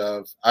reminded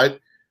of. I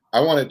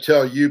want to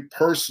tell you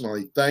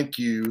personally, thank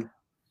you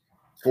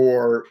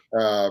for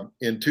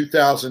in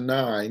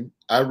 2009.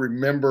 I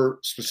remember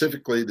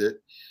specifically that,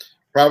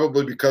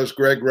 probably because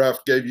Greg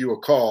Ruff gave you a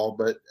call,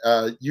 but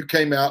you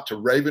came out to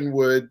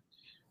Ravenwood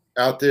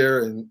out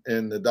there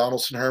in the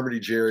Donaldson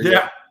Hermitage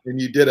area, and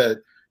you did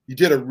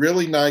a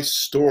really nice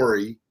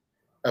story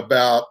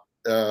about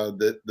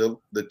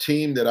the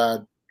team that I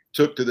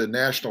took to the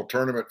national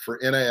tournament for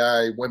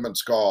NAI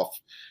women's golf.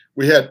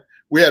 We had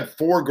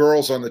 4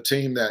 girls on the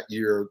team that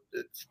year.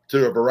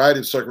 To a variety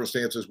of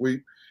circumstances,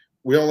 we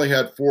only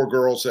had 4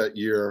 girls that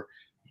year,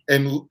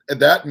 and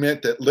that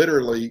meant that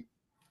literally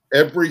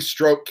every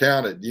stroke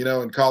counted.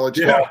 In college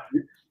golf,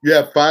 you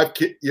have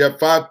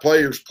 5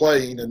 players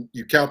playing, and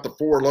you count the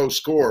 4 low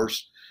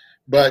scores.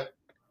 But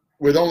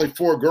with only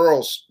 4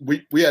 girls,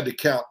 we had to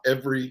count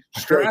every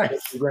stroke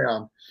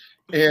round,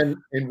 and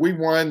we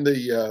won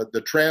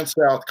the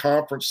Trans-South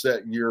Conference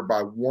that year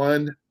by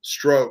 1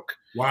 stroke.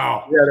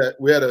 Wow!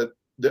 We had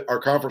our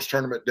conference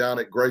tournament down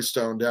at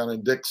Greystone, down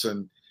in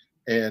Dixon.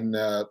 And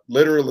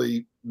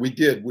literally, we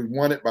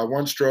won it by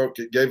 1 stroke.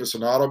 It gave us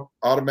an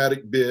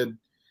automatic bid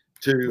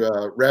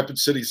to Rapid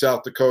City,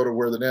 South Dakota,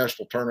 where the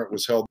national tournament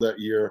was held that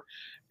year.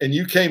 And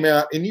you came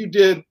out and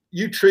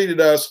you treated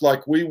us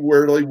like we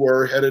really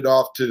were headed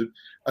off to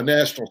a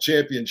national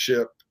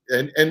championship.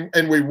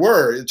 And we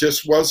were. It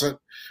just wasn't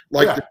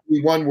like the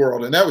D1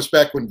 world. And that was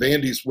back when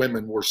Vandy's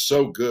women were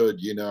so good,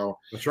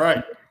 That's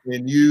right.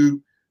 And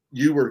you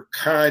were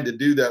kind to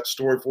do that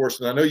story for us.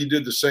 And I know you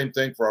did the same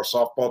thing for our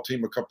softball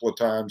team a couple of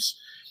times.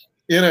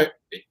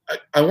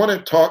 I want to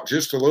talk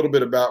just a little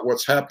bit about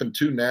what's happened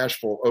to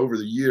Nashville over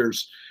the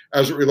years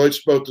as it relates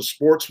to both the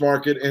sports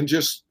market and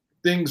just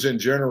things in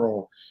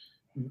general.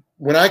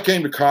 When I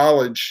came to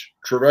college,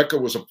 Trevecca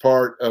was a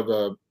part of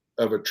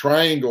a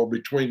triangle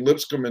between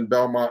Lipscomb and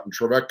Belmont and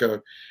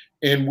Trevecca.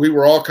 And we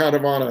were all kind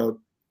of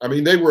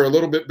they were a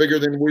little bit bigger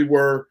than we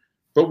were,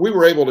 but we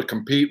were able to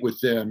compete with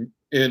them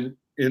in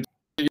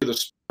the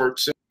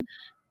sports. And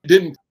it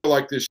didn't feel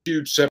like this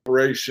huge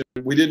separation.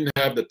 We didn't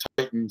have the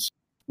Titans.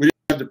 We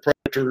didn't have the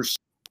Predators.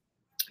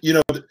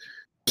 The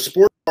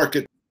sports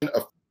market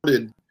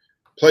afforded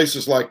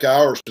places like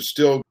ours to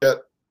still get,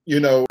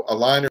 a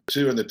line or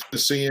two in the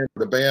Tennessean,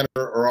 the Banner,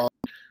 or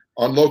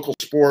on local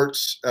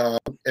sports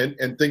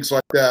and things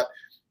like that.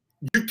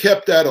 You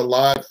kept that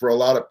alive for a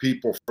lot of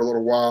people for a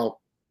little while,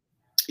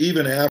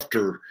 even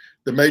after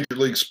the major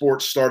league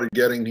sports started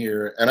getting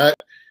here. And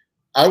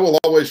I will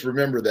always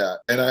remember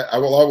that, and I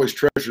will always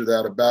treasure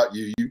that about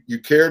you. You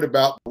cared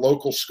about the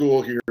local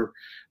school here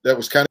that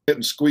was kind of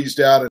getting squeezed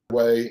out in a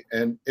way,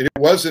 and it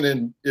wasn't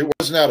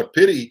out of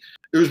pity.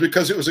 It was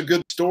because it was a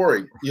good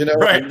story,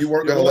 right. And you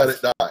weren't going to let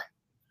it die.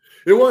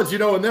 It was,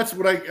 and that's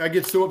what I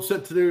get so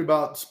upset to do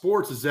about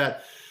sports is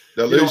that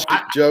Did I lose you,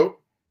 Joe?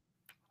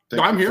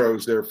 No, I'm here.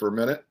 Froze there for a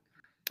minute.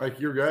 Like,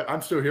 you're good.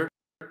 I'm still here.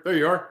 There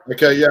you are.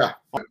 Okay, yeah.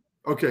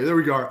 Okay, there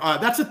we go.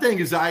 That's the thing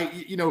is I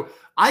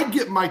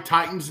get my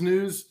Titans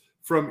news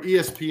from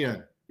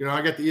ESPN.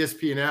 I got the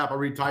ESPN app. I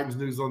read Titans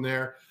news on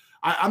there.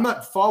 I'm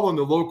not following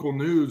the local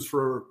news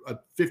for a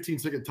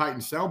 15-second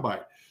Titans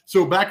soundbite.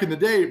 So back in the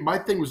day, my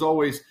thing was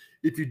always,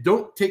 if you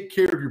don't take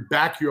care of your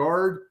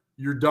backyard,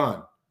 you're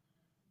done.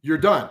 You're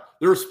done.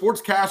 There are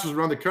sportscasters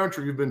around the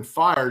country who've been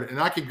fired,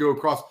 and I could go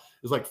across.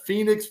 It's like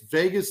Phoenix,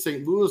 Vegas,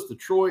 St. Louis,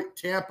 Detroit,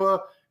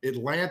 Tampa,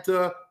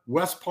 Atlanta,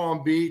 West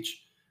Palm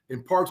Beach,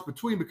 and parts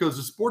between, because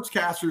the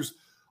sportscasters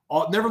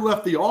never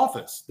left the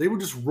office. They would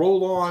just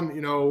roll on,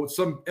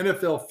 some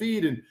NFL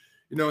feed, and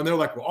they're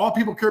like, well, all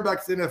people care about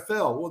is the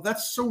NFL. Well,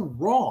 that's so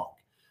wrong.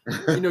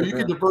 You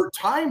can divert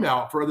time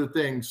out for other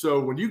things. So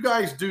when you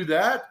guys do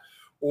that,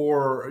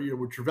 or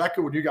with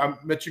Trevecca, I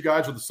met you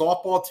guys with the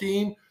softball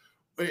team,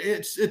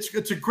 it's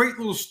a great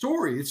little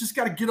story. It's just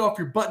got to get off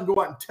your butt and go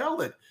out and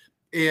tell it.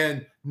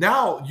 And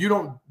now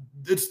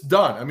it's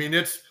done. I mean,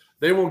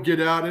 they won't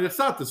get out, and it's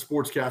not the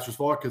sportscaster's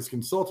fault because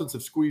consultants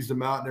have squeezed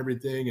them out and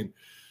everything. And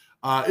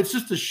it's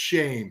just a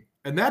shame.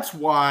 And that's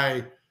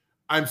why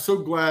I'm so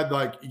glad,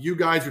 like, you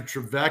guys are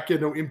Trevecca. I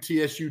know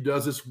MTSU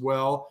does this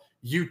well.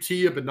 UT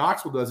up in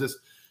Knoxville does this.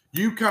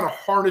 You kind of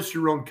harness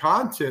your own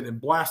content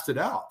and blast it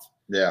out.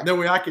 Yeah. And that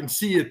way I can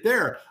see it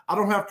there. I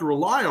don't have to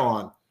rely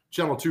on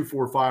Channel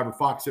 245 or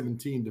Fox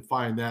 17 to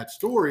find that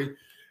story.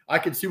 I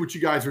can see what you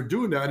guys are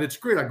doing now, and it's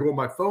great. I go on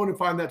my phone and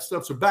find that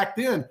stuff. So back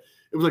then,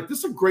 it was like, this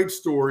is a great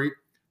story.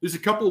 There's a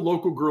couple of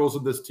local girls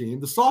in this team.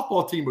 The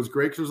softball team was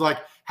great because it was like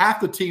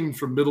half the team's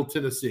from Middle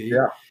Tennessee.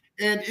 Yeah.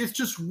 And it's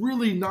just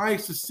really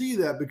nice to see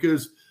that,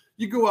 because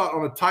you go out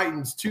on a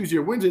Titans Tuesday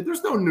or Wednesday,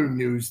 there's no new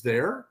news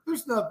there.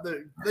 There's not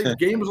the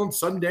game was on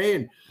Sunday,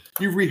 and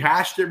you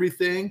rehashed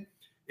everything.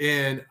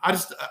 And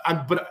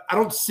but I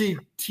don't see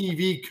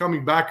TV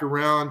coming back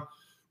around,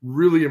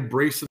 really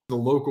embracing the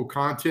local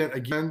content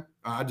again.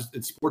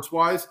 It's sports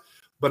wise,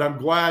 but I'm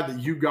glad that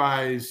you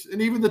guys,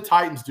 and even the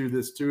Titans do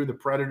this too, and the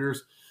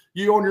Predators,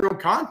 you own your own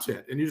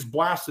content and you just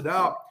blast it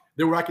out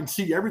there where I can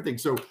see everything.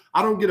 So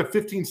I don't get a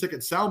 15-second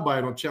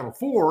soundbite on Channel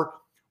 4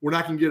 when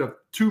I can get a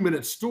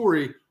 2-minute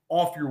story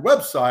off your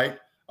website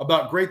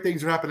about great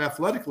things that happen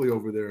athletically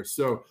over there.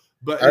 So,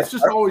 but it's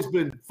just always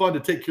been fun to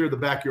take care of the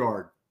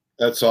backyard.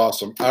 That's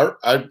awesome.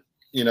 I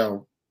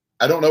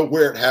don't know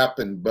where it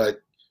happened,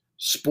 but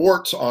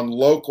sports on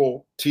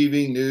local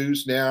TV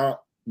news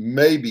now,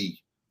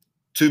 maybe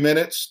 2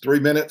 minutes, 3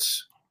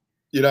 minutes.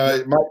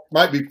 It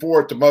might be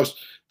 4 at the most.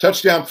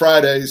 Touchdown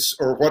Fridays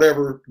or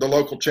whatever the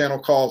local channel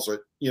calls it.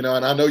 And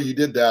I know you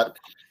did that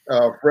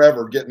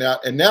forever, getting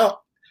out. And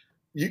now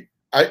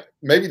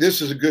maybe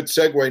this is a good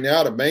segue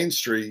now to Main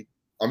Street.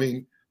 I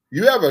mean,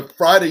 you have a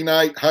Friday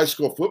night high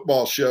school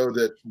football show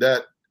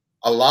that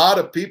a lot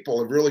of people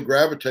have really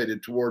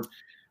gravitated toward.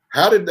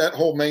 How did that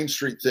whole Main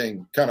Street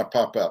thing kind of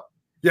pop up?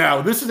 Yeah,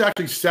 well, this is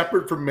actually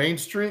separate from Main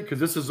Street because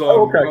this is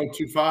on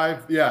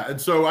 102.5. Yeah,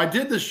 and so I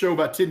did this show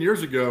about 10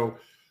 years ago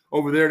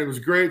over there, and it was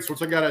great. So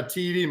once I got on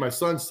TV, my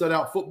son set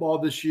out football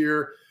this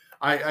year.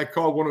 I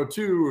called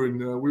 102,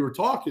 and we were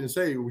talking and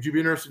say, would you be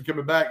interested in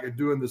coming back and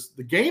doing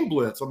the game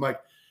blitz? I'm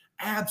like,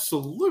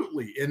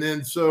 absolutely. And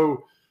then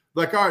so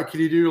like, all right,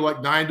 can you do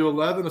like 9 to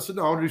 11? I said,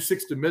 no, I want to do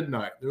 6 to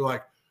midnight. They're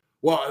like,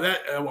 well,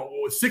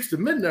 6 to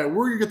midnight,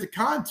 where are you get the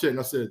content? And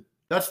I said,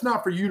 that's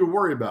not for you to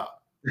worry about.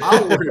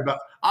 I'll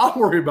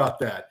worry about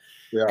that.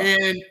 Yeah.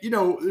 And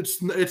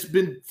it's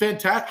been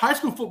fantastic. High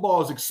school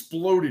football has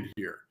exploded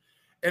here.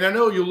 And I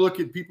know you look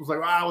at people's like,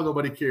 well,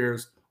 nobody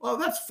cares. Well,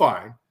 that's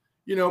fine.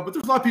 But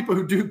there's a lot of people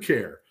who do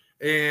care.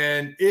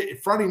 And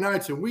Friday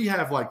nights, and we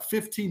have like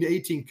 15 to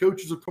 18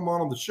 coaches who come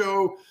on the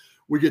show.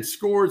 We get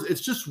scores.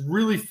 It's just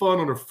really fun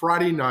on a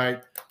Friday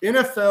night.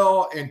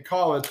 NFL and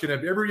college can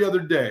have every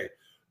other day.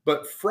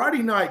 But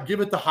Friday night,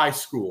 give it to high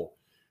school.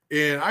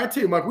 And I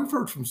tell you, Mike, we've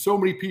heard from so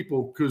many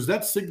people, because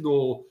that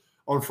signal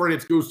on Friday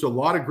nights goes to a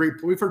lot of great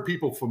 – we've heard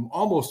people from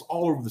almost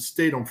all over the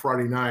state on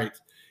Friday night.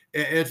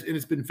 And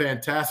it's been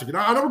fantastic. And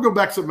I don't go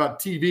back to something about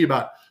TV,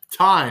 about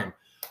time.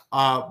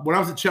 When I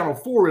was at Channel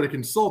 4, we had a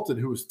consultant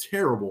who was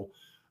terrible.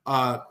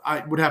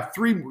 I would have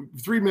 3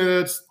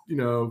 minutes,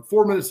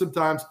 4 minutes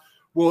sometimes.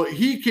 Well,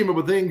 he came up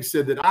with things,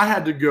 said that I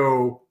had to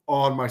go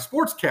on my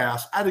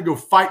sportscast. I had to go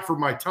fight for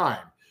my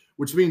time,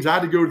 which means I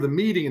had to go to the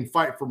meeting and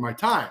fight for my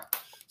time.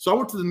 So I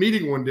went to the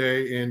meeting one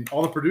day, and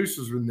all the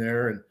producers were in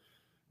there, and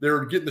they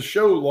were getting the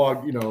show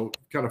log,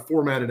 kind of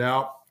formatted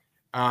out.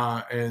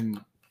 And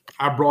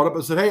I brought up,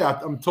 I said, hey,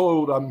 I'm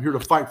told I'm here to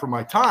fight for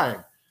my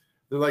time.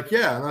 They're like,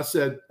 yeah. And I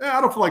said,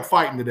 I don't feel like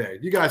fighting today.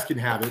 You guys can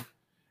have it.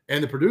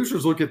 And the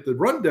producers look at the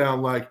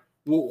rundown like,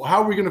 well,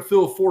 how are we going to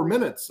fill 4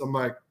 minutes? I'm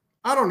like,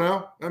 I don't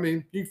know. I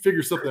mean, you can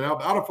figure something out,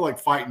 but I don't feel like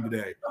fighting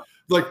today.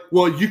 Like,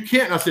 well, you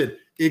can't. And I said,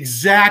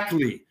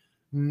 exactly.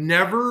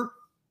 Never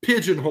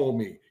pigeonhole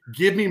me.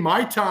 Give me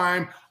my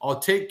time. I'll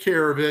take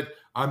care of it.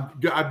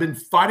 I've been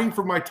fighting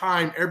for my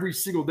time every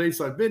single day since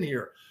I've been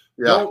here.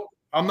 Yeah. No,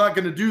 I'm not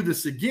going to do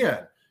this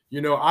again.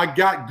 I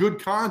got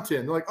good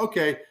content. They're like,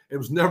 okay, it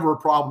was never a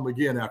problem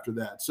again after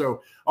that.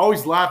 So I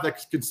always laugh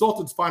that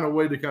consultants find a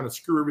way to kind of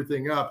screw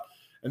everything up.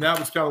 And that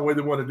was kind of the way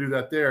they want to do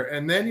that there.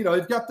 And then, you know,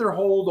 they've got their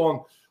hold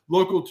on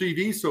local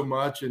TV so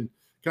much and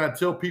kind of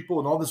tell people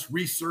and all this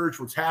research,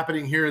 what's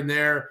happening here and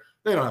there.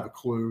 They don't have a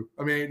clue.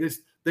 I mean,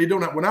 they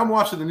don't have, when I'm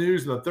watching the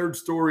news and the third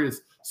story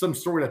is some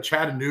story at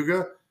Chattanooga,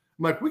 I'm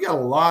like, we got a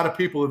lot of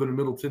people living in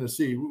Middle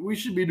Tennessee. We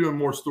should be doing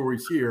more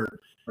stories here.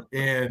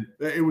 And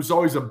it was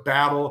always a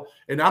battle.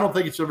 And I don't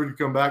think it's ever going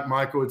to come back,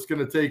 Michael. It's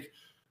going to take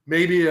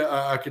maybe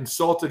a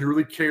consultant who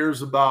really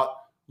cares about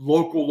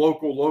local,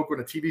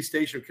 and a TV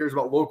station who cares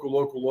about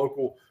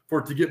local for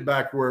it to get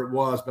back where it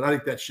was. But I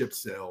think that ship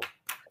sailed.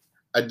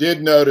 I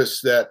did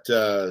notice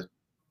that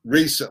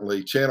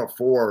recently Channel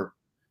 4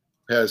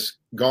 has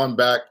gone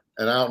back,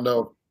 and I don't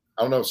know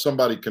if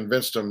somebody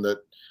convinced them that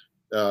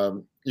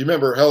you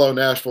remember Hello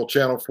Nashville,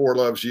 Channel 4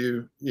 Loves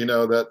You, you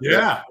know, that.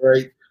 Yeah.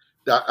 Great.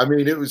 I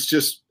mean, it was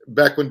just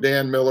back when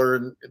Dan Miller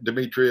and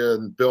Demetria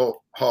and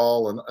Bill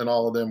Hall and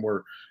all of them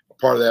were a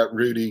part of that.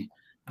 Rudy.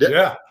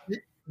 Yeah.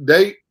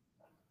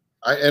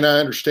 I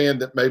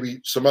understand that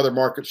maybe some other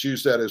markets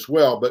use that as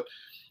well, but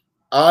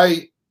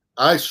I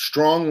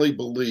strongly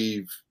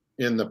believe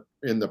in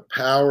the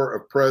power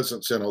of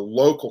presence in a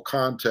local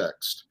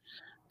context.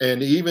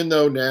 And even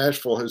though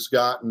Nashville has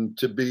gotten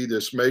to be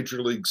this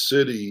major league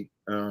city,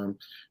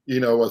 you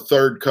know, a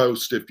third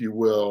coast, if you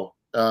will,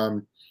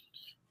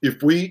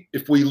 if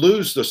we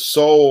lose the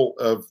soul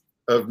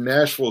of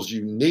Nashville's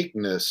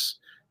uniqueness,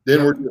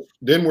 then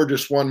we're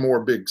just one more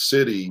big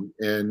city.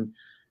 And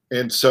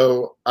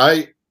so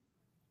I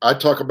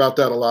talk about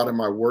that a lot in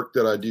my work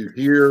that I do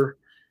here.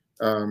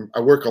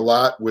 I work a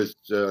lot with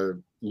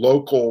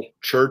local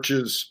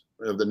churches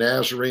of the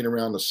Nazarene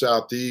around the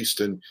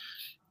Southeast. And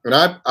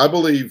I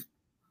believe,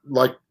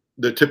 like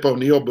the Tip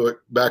O'Neill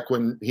book, back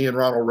when he and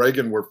Ronald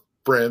Reagan were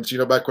friends, you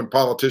know, back when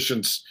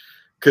politicians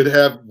could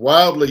have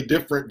wildly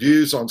different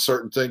views on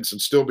certain things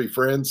and still be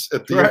friends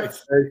at the end of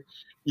the day,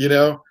 you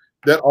know,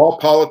 that all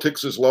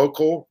politics is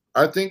local.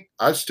 I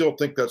still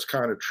think that's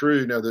kind of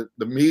true. Now that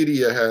the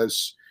media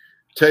has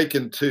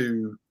taken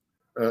to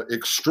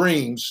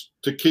extremes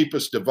to keep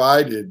us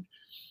divided.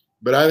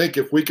 But I think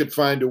if we could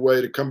find a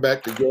way to come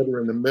back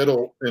together in the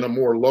middle in a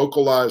more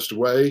localized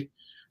way,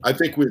 I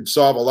think we'd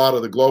solve a lot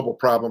of the global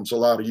problems a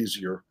lot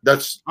easier.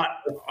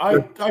 I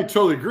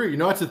totally agree. You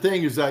know, that's the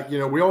thing is that, you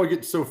know, we always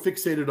get so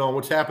fixated on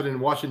what's happening in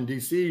Washington,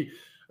 D.C. I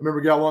remember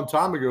a guy a long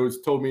time ago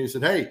who told me, he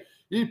said, hey,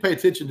 you need to pay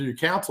attention to your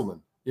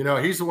councilman. You know,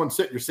 he's the one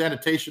setting your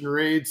sanitation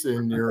rates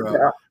and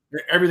your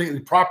everything, the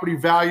property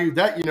value,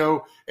 that, you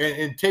know,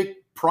 and take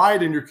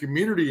pride in your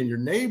community and your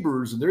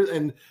neighbors.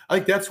 And I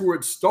think that's where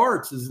it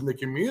starts, is in the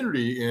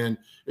community, and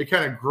it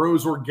kind of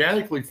grows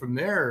organically from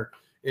there.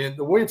 And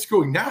the way it's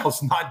going now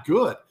is not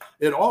good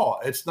at all.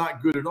 It's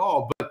not good at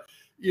all. But,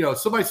 you know,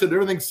 somebody said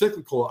everything's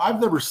cyclical.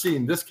 I've never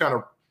seen this kind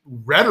of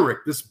rhetoric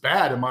this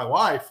bad in my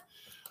life.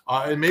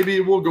 And maybe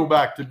it will go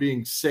back to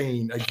being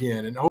sane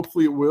again. And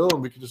hopefully it will.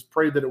 And we can just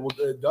pray that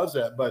it does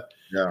that. But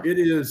it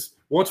is,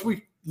 once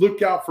we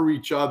look out for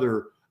each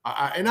other,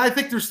 and I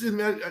think there's,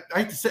 I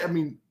hate to say, I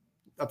mean,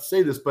 not to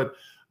say this, but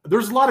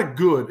there's a lot of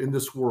good in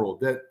this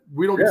world that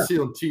we don't get to see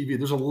on TV.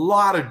 There's a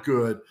lot of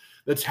good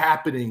that's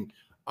happening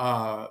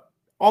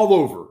all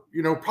over,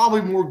 you know, probably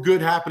more good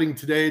happening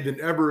today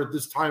than ever at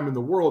this time in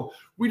the world.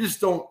 We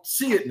just don't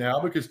see it now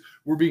because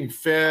we're being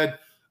fed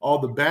all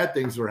the bad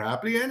things that are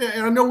happening. And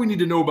I know we need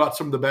to know about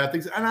some of the bad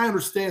things, and I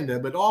understand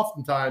that, but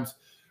oftentimes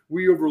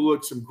we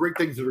overlook some great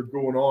things that are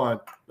going on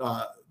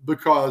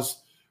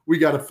because we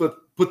got to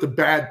put the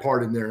bad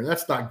part in there, and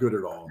that's not good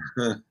at all.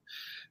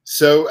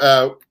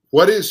 So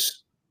what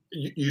is,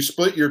 you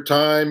split your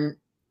time?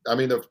 I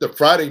mean, the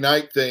Friday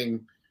night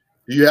thing,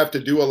 do you have to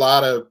do a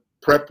lot of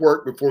prep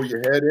work before you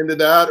head into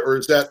that? Or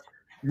is that,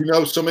 you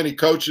know, so many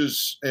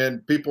coaches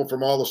and people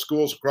from all the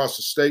schools across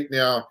the state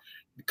now,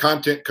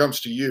 content comes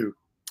to you?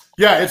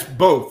 Yeah, it's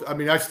both. I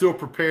mean, I still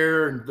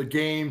prepare the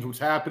games, what's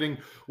happening,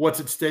 what's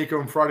at stake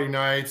on Friday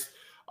nights.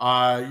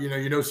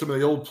 You know some of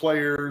the old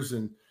players,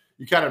 and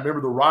you kind of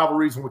remember the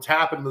rivalries and what's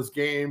happened in those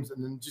games,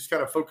 and then just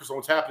kind of focus on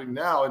what's happening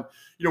now. And,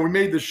 you know, we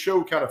made this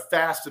show kind of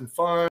fast and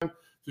fun. So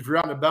if you're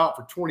out and about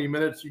for 20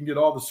 minutes, you can get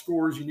all the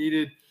scores you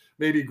needed,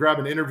 maybe grab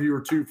an interview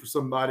or two for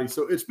somebody.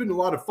 So it's been a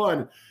lot of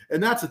fun.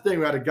 And that's the thing.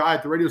 We had a guy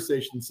at the radio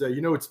station say,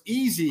 you know, it's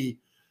easy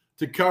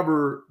to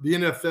cover the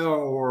NFL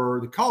or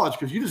the college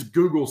because you just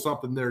Google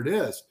something, there it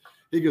is.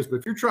 He goes, but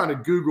if you're trying to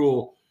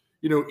Google,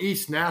 you know,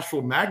 East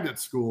Nashville Magnet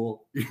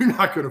School, you're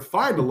not going to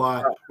find a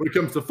lot when it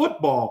comes to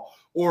football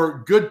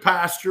or Good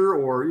Pasture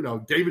or, you know,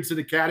 Davidson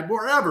Academy,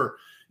 wherever.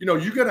 You know,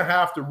 you're going to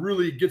have to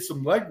really get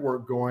some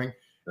legwork going.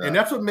 Yeah. And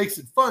that's what makes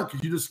it fun,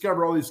 because you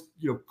discover all these,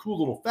 you know, cool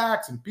little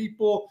facts and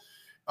people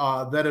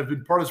that have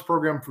been part of this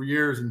program for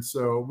years. And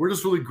so we're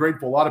just really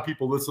grateful. A lot of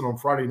people listen on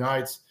Friday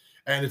nights,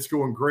 and it's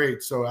going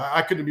great. So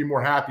I couldn't be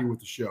more happy with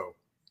the show.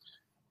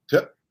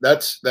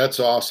 That's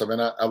awesome.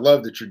 And I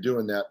love that you're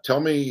doing that. Tell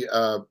me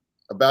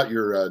about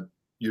your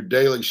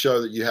daily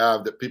show that you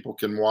have that people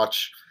can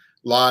watch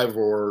live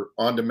or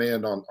on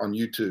demand on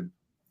YouTube.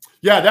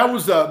 Yeah, that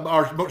was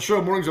our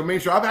show, Mornings on Main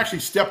Street. I've actually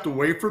stepped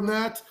away from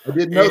that. I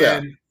didn't know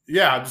that.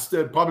 Yeah, just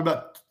probably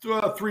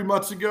about 3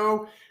 months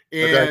ago.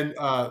 and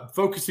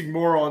focusing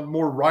more on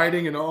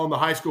writing and on the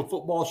high school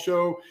football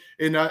show.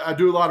 And I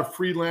do a lot of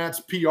freelance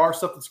PR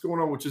stuff that's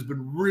going on, which has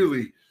been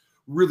really,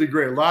 really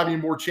great. Allowed me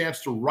more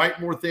chance to write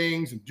more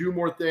things and do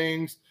more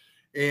things.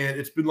 And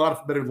it's been a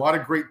lot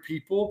of great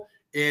people.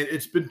 And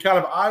it's been kind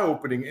of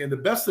eye-opening. And the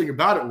best thing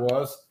about it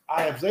was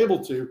I was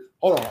able to,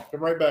 hold on, come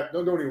right back.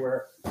 Don't go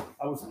anywhere.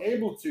 I was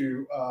able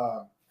to,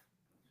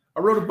 I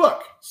wrote a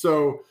book.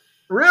 So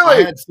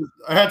really,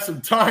 I had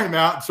some time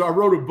out. So I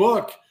wrote a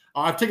book.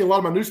 I've taken a lot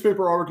of my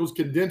newspaper articles,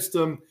 condensed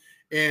them,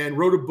 and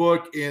wrote a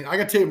book. And I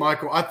got to tell you,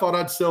 Michael, I thought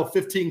I'd sell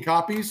 15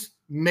 copies,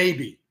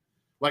 maybe,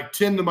 like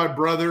 10 to my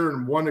brother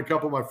and 1 to a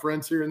couple of my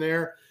friends here and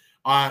there.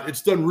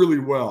 It's done really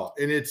well.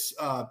 And it's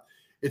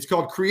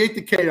called Create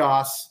the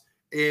Chaos.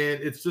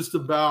 And it's just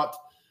about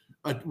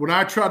when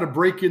I tried to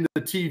break into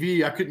the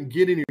TV, I couldn't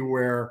get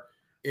anywhere.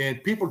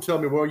 And people tell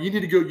me, well, you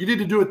need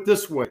to do it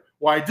this way.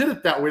 Well, I did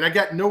it that way and I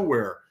got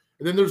nowhere.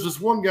 And then there's this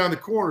one guy in the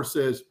corner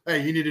says,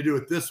 hey, you need to do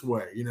it this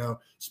way,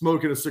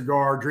 smoking a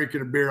cigar,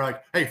 drinking a beer,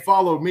 like, hey,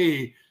 follow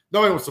me.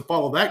 Nobody wants to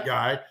follow that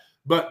guy.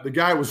 But the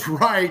guy was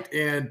right.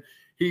 And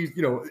he,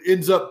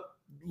 ends up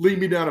leading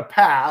me down a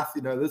path.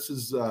 This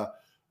is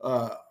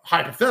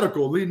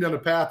hypothetical, leading down a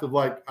path of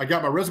like, I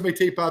got my resume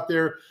tape out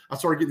there. I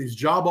started getting these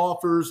job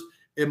offers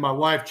and my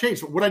life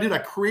changed. So what I did, I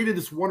created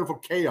this wonderful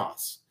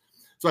chaos.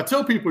 So I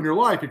tell people in your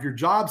life, if your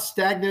job's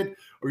stagnant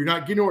or you're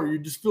not getting or you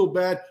just feel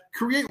bad,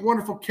 create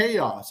wonderful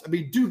chaos. I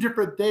mean, do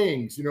different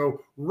things,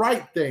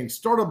 write things,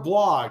 start a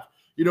blog,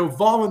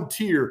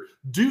 volunteer,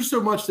 do so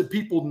much that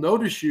people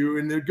notice you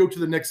and then go to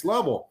the next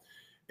level.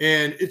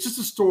 And it's just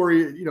a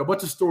story, a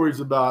bunch of stories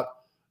about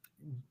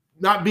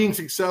not being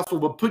successful,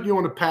 but putting you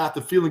on a path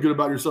of feeling good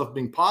about yourself,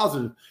 being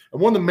positive.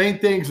 And one of the main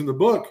things in the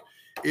book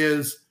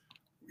is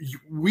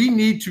we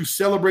need to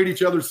celebrate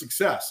each other's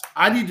success.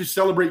 I need to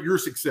celebrate your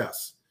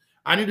success.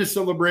 I need to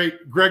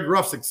celebrate Greg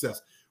Ruff's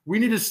success. We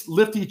need to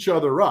lift each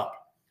other up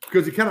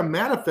because it kind of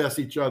manifests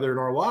each other in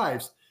our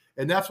lives.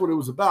 And that's what it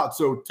was about.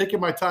 So taking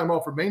my time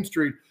off from Main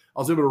Street, I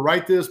was able to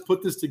write this,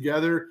 put this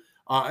together,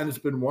 and it's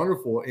been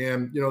wonderful.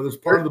 And, there's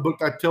part of the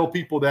book I tell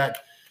people that,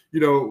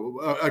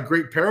 a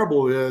great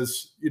parable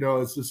is,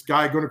 it's this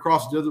guy going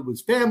across the desert with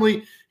his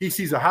family. He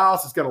sees a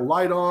house. It's got a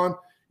light on.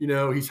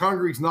 He's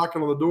hungry. He's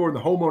knocking on the door. And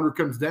the homeowner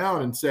comes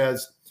down and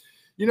says,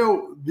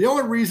 the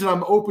only reason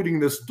I'm opening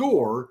this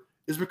door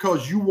is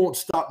because you won't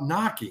stop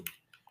knocking.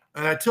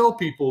 And I tell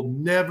people,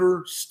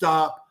 never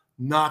stop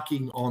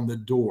knocking on the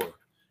door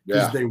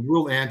because they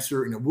will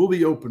answer and it will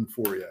be open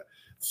for you.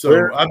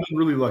 So I've been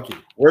really lucky.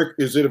 Where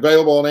is it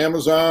available on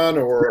Amazon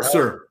or? Yes,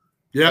 sir.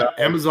 Yeah,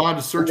 Amazon,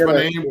 to search my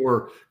name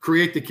or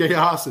Create the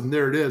Chaos, and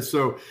there it is.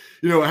 So,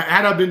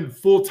 had I been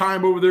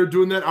full-time over there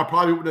doing that, I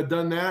probably wouldn't have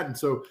done that. And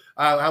so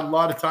I had a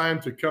lot of time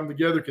to come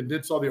together,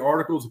 condense all the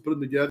articles and put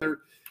them together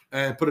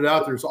and put it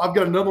out there. So I've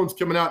got another one's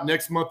coming out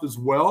next month as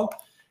well.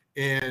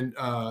 And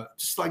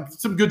just like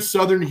some good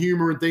Southern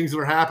humor and things that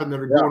are happening that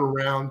are going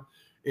around.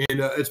 And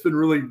it's been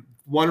really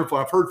wonderful.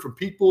 I've heard from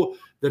people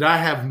that I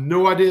have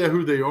no idea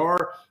who they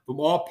are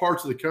from all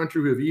parts of the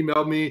country who have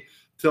emailed me,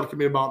 telling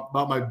me about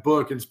my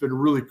book. And it's been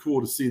really cool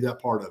to see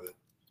that part of it.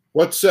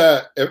 What's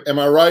am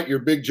I right? You're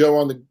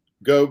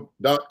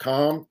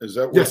BigJoeOnTheGo.com. Is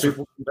that what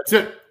people? That's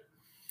it.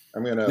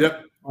 I'm going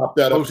to pop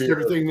that post up here.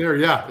 Everything there.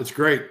 Yeah, it's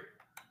great.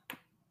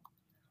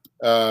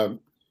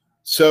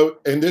 So,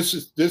 and this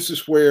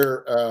is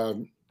where,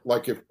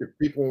 like, if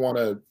people want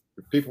to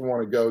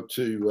go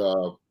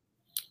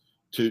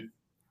to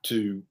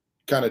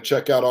kind of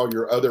check out all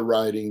your other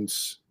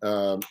writings,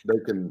 they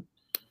can.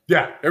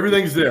 Yeah,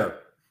 everything's there.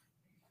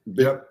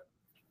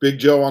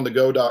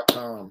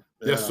 BigJoeOnTheGo.com.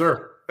 Yes,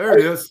 sir. There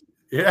it is.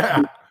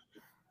 Yeah.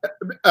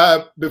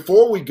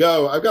 Before we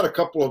go, I've got a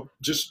couple of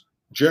just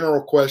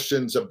general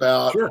questions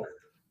about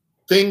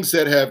things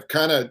that have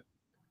kind of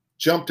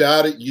jumped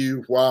out at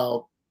you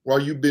while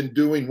you've been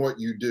doing what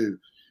you do.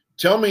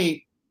 Tell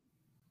me,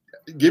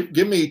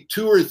 give me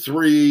 2 or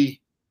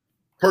 3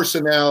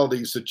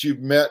 personalities that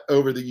you've met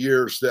over the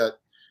years that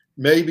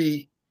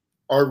maybe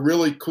are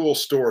really cool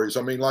stories.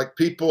 I mean, like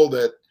people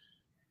that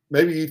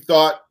maybe you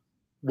thought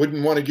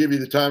wouldn't want to give you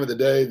the time of the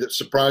day that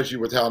surprised you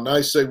with how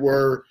nice they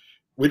were.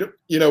 We don't,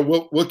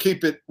 we'll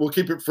keep it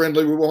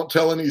friendly. We won't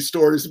tell any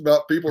stories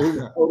about people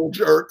who are total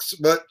jerks,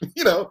 but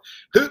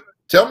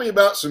tell me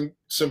about some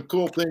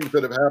cool things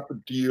that have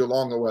happened to you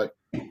along the way.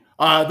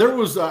 There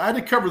was I had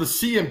to cover the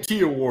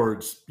CMT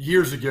Awards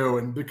years ago,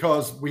 and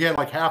because we had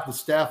like half the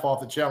staff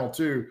off the channel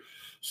too,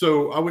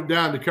 so I went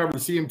down to cover the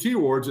CMT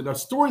Awards. And the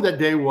story that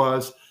day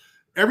was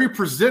every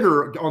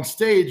presenter on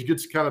stage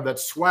gets kind of that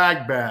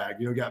swag bag.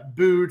 Got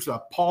boots,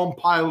 a Palm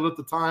Pilot at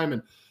the time,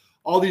 and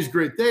all these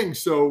great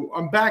things. So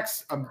I'm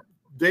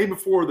day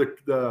before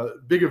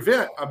the big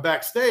event. I'm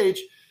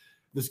backstage.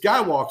 This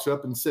guy walks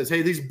up and says,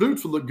 "Hey, these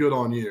boots will look good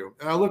on you."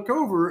 And I look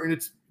over, and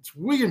it's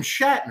William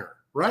Shatner,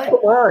 right?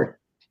 Oh, right.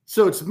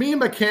 So it's me and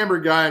my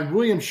camera guy and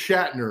William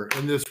Shatner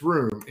in this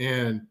room.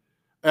 And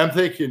I'm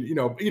thinking, you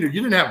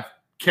didn't have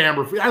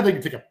camera. I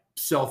didn't take a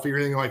selfie or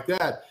anything like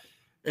that.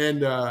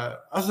 And I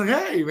was like,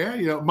 hey, man,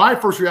 you know, my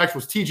first reaction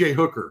was TJ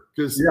Hooker,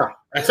 because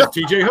that's just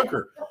TJ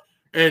Hooker.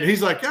 And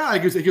he's like, yeah, he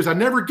goes, I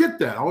never get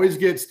that. I always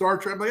get Star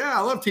Trek. I'm like, yeah,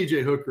 I love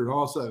TJ Hooker. And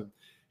all of a sudden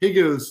he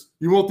goes,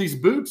 you want these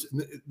boots?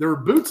 And there are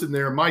boots in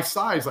there, my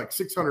size, like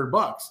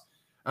 $600.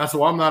 And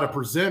so I'm not a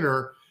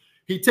presenter.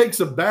 He takes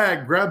a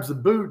bag, grabs the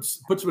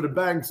boots, puts them in a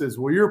bag and says,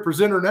 well, you're a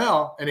presenter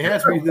now. And he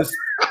hands me this.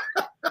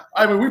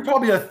 I mean, we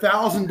probably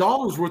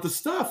 $1,000 worth of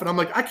stuff. And I'm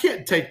like, I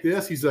can't take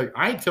this. He's like,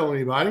 I ain't telling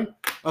anybody.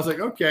 I was like,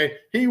 okay.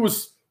 He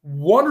was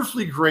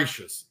wonderfully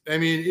gracious. I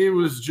mean, it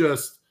was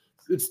just,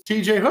 it's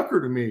TJ Hooker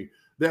to me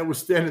that was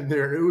standing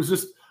there. It was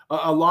just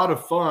a lot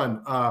of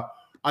fun.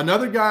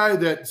 Another guy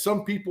that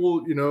some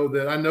people, you know,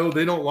 that I know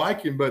they don't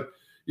like him, but,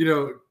 you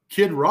know,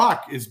 Kid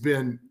Rock has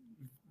been,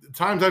 the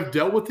times I've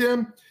dealt with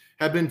him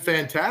have been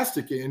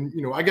fantastic. And,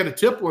 you know, I got a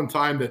tip one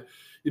time that,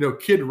 you know,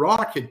 Kid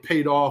Rock had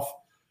paid off,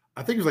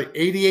 I think it was like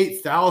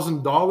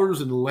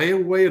 $88,000 in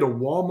layaway at a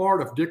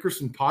Walmart of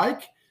Dickerson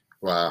Pike.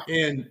 Wow.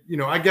 And, you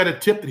know, I got a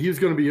tip that he was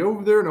going to be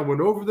over there, and I went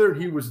over there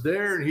and he was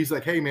there, and he's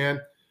like, hey man,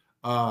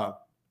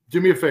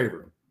 do me a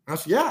favor. I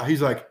said, yeah.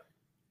 He's like,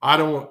 I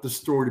don't want the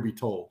story to be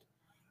told.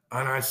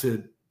 And I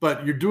said,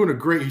 but you're doing a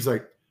great. He's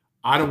like,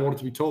 I don't want it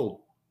to be told.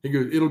 He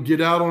goes, it'll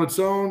get out on its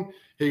own.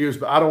 He goes,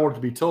 but I don't want it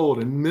to be told.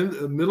 And in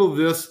the middle of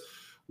this,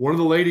 one of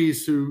the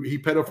ladies who he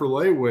paid off for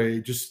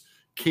layaway just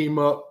came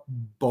up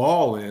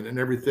bawling and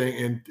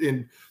everything.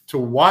 And to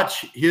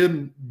watch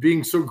him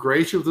being so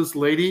gracious with this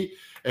lady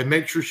and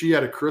make sure she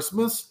had a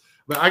Christmas.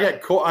 But I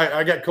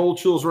got cold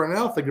chills right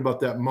now thinking about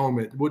that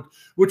moment,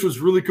 which was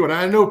really cool. And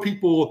I know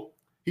people,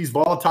 he's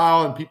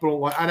volatile and people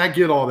don't like, and I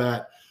get all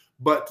that.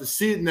 But to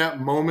see it in that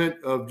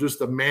moment of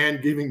just a man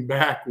giving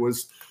back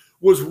was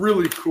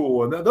really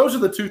cool. And those are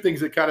the two things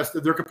that kind of,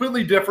 they're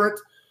completely different,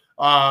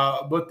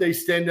 but they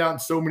stand out in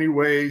so many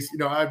ways. You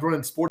know, I've run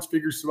in sports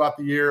figures throughout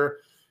the year.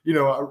 You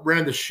know, I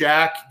ran the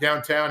Shack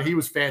downtown. He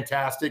was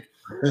fantastic.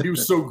 He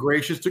was so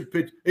gracious. Took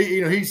pictures.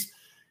 You know,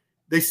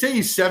 they say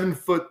he's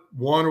 7'1"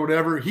 or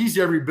whatever. He's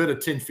every bit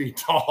of 10 feet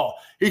tall.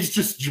 He's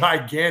just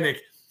gigantic.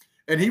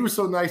 And he was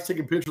so nice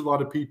taking pictures with a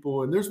lot of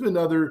people. And there's been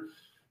other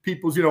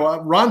people's, you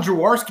know, Ron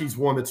Jaworski's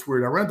one that's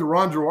weird. I ran to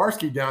Ron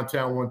Jaworski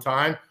downtown one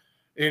time,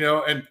 you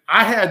know, and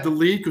I had to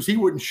leave because he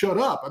wouldn't shut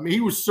up. I mean, he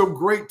was so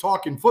great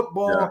talking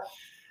football. Yeah.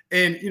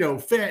 And, you know,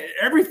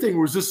 everything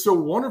was just so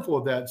wonderful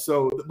of that.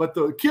 So, but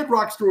the Kid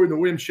Rock story and the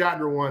William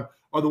Shatner one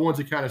are the ones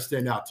that kind of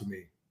stand out to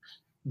me.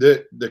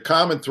 The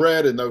common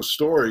thread in those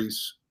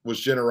stories was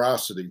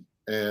generosity.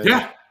 And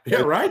yeah,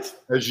 right.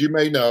 As you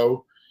may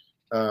know,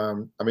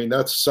 I mean,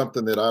 that's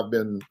something that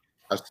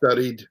I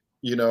studied,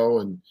 you know,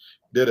 and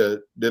did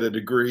a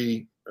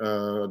degree,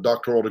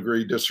 doctoral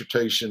degree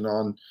dissertation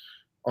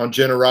on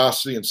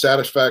generosity and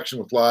satisfaction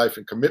with life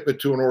and commitment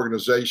to an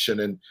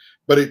organization.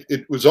 But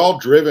it was all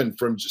driven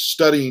from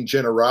studying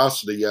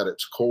generosity at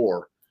its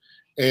core.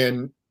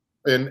 And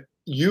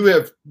you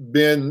have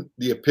been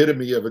the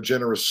epitome of a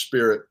generous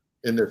spirit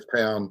in this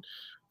town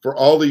for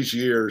all these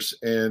years.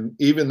 And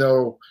even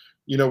though,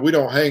 you know, we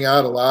don't hang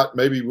out a lot,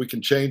 maybe we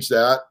can change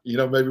that. You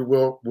know, maybe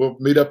we'll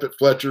meet up at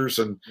Fletcher's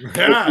and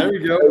there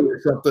you go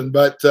or something.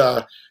 But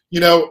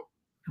you know,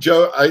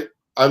 Joe,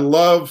 I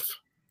love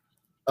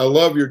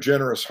your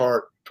generous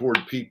heart toward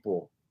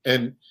people.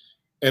 And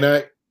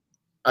I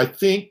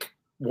think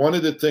one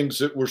of the things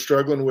that we're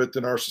struggling with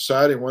in our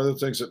society, and one of the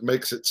things that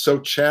makes it so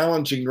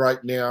challenging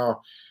right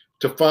now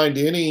to find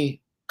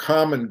any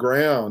common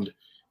ground,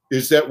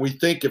 is that we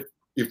think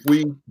if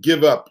we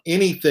give up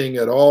anything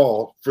at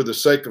all for the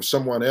sake of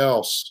someone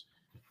else,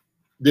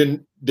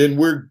 then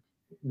we're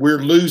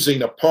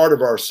losing a part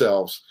of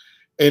ourselves.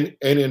 And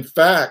in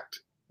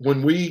fact,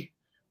 when we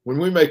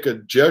make a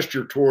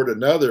gesture toward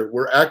another,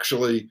 we're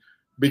actually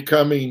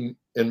becoming,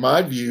 in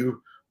my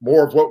view,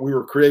 more of what we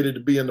were created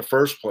to be in the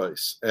first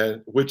place,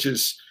 and which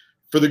is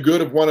for the good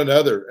of one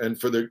another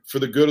and for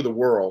the good of the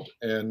world.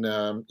 And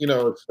you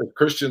know, as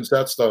Christians,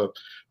 that's the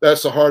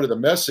heart of the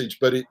message.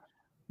 But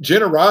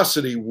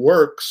generosity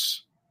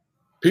works,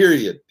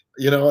 period.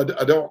 You know,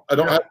 I don't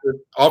have to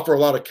offer a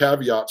lot of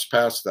caveats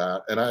past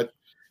that. And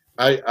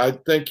I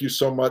thank you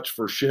so much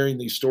for sharing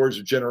these stories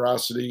of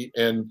generosity.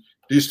 And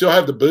do you still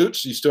have the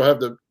boots? Do you still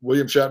have the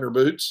William Shatner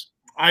boots?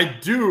 I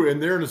do,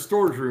 and they're in the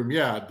storage room.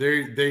 Yeah,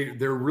 they're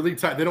really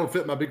tight. They don't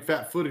fit my big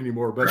fat foot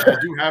anymore, but I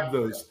do have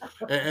those,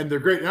 and they're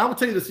great. And I will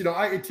tell you this, you know,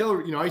 I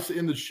used to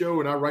end the show,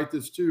 and I write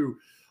this too,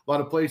 a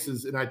lot of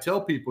places, and I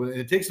tell people, and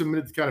it takes a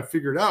minute to kind of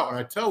figure it out. And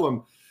I tell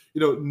them,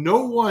 you know,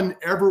 no one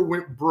ever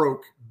went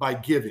broke by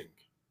giving.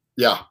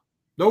 Yeah,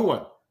 no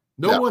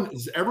one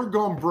has ever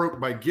gone broke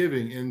by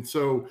giving, and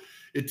so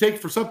it takes,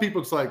 for some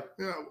people, it's like,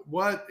 you know,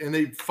 what, and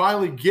they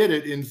finally get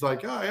it, and it's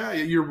like, oh yeah,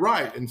 you're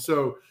right, and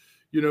so.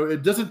 You know,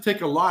 it doesn't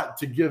take a lot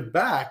to give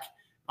back.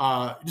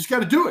 You just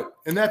got to do it,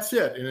 and that's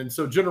it. And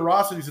so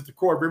generosity is at the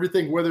core of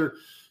everything. Whether,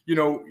 you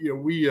know,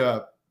 we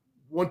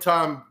one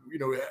time, you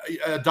know,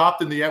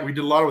 we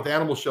did a lot with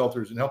animal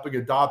shelters and helping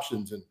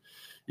adoptions, and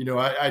you know,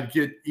 I'd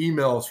get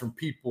emails from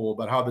people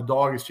about how the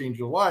dog has changed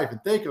their life,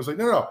 and I was like,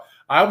 no,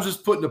 I was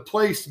just put in a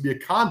place to be a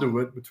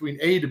conduit between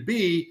A to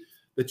B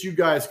that you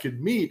guys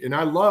could meet. And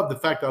I love the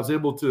fact that I was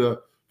able to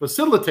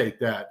facilitate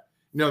that.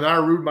 That I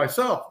removed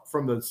myself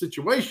from the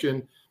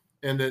situation,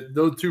 and that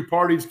those two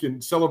parties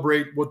can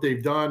celebrate what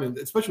they've done, and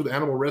especially with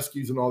animal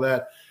rescues and all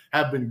that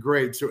have been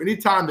great. So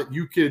anytime that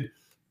you could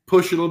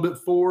push it a little bit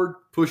forward,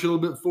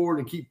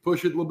 and keep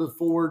pushing it a little bit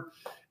forward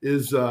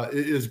is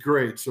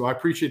great. So I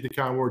appreciate the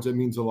kind words. That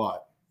means a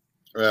lot.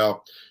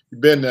 Well, you've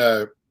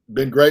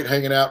been great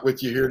hanging out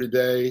with you here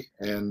today.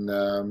 And,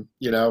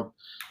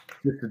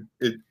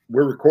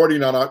 we're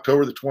recording on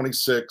October the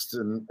 26th.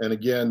 And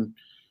again,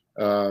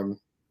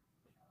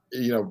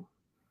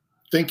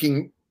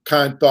 thinking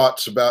kind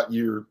thoughts about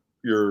your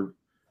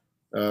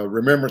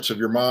remembrance of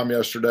your mom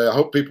yesterday. I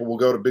hope people will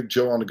go to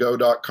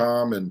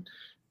bigjoeonthego.com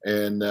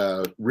and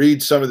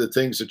read some of the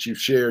things that you've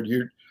shared.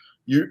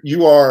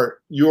 You are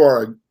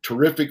a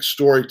terrific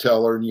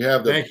storyteller, and you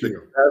have the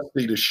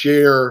capacity to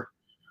share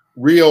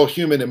real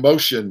human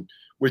emotion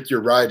with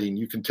your writing.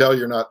 You can tell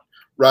you're not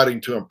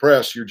writing to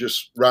impress, you're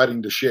just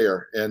writing to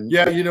share. And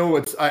yeah,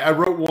 I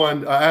wrote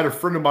one. I had a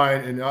friend of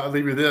mine, and I'll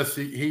leave you this.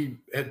 He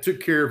took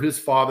care of his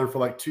father for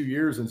like 2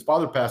 years, and his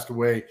father passed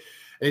away,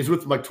 and he's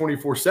with him like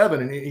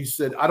 24/7. And he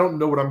said, I don't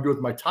know what I'm doing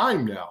with my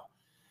time now.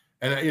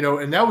 And,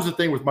 and that was the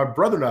thing with my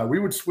brother and I. We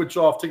would switch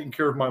off taking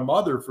care of my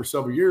mother for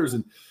several years,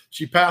 and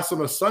she passed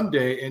on a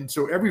Sunday. And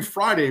so every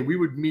Friday we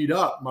would meet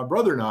up, my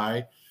brother and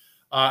I,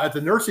 at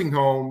the nursing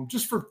home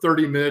just for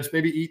 30 minutes,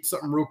 maybe eat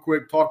something real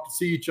quick, talk to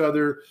see each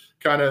other,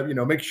 kind of,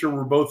 make sure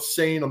we're both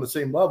sane on the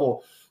same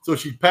level. So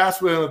she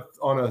passed away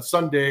on a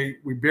Sunday.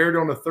 We buried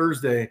her on a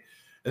Thursday.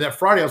 And that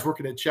Friday I was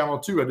working at Channel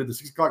 2. I did the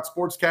 6 o'clock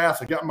sports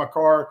cast. I got in my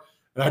car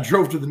and I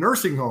drove to the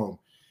nursing home.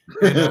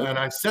 And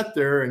I sat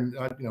there and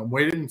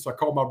waited. And so I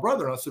called my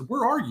brother and I said,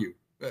 "Where are you?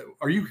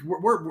 Are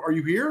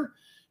you here?"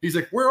 He's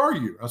like, "Where are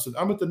you?" I said,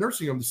 "I'm at the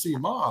nursing home to see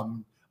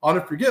Mom." I'll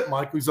never forget,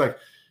 Mike. He's like,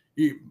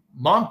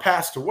 "Mom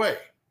passed away."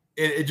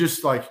 And it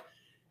just like,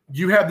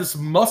 you have this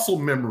muscle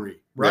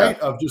memory, right?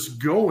 Yeah. Of just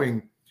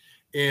going.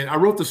 And I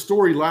wrote the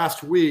story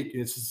last week,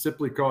 and it's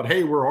simply called,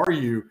 "Hey, where are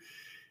you?"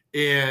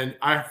 And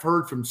I've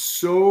heard from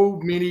so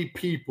many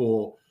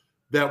people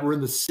that were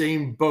in the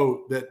same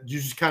boat, that you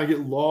just kind of get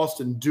lost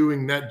in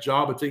doing that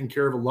job of taking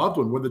care of a loved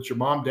one, whether it's your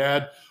mom,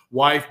 dad,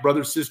 wife,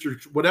 brother, sister,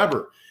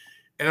 whatever.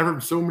 And I've heard from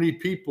so many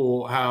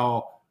people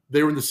how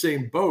they were in the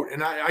same boat.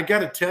 And I got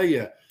to tell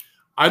you,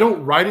 I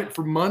don't write it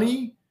for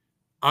money.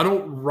 I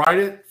don't write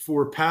it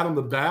for a pat on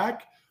the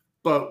back.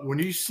 But when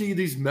you see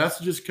these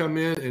messages come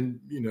in, and,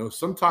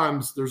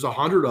 sometimes there's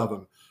 100 of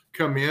them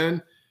come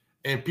in,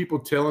 and people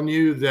telling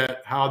you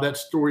that how that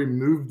story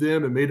moved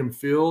them and made them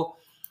feel,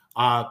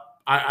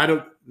 I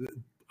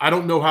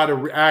don't know how to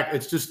react.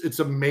 It's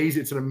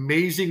amazing. It's an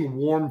amazing,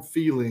 warm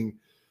feeling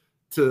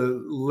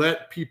to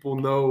let people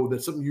know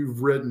that something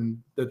you've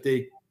written that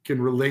they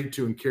can relate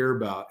to and care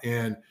about.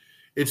 And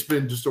it's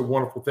been just a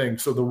wonderful thing.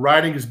 So the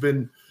writing has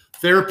been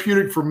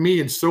therapeutic for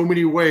me in so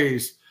many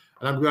ways,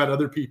 and I'm glad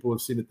other people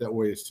have seen it that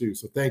way too.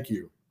 So thank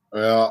you.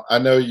 Well, I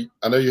know you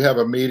have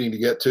a meeting to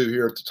get to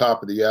here at the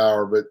top of the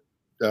hour, but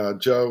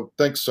Joe,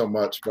 thanks so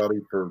much, buddy,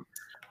 for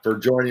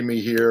joining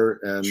me here.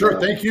 And sure,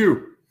 thank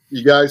you.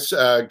 You guys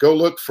go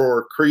look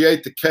for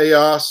Create the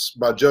Chaos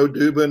by Joe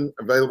Dubin,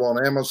 available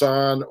on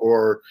Amazon,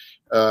 or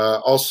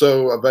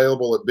also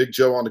available at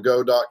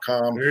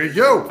bigjoeonthego.com. There you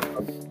go.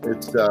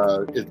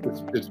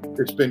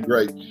 It's been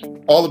great.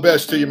 All the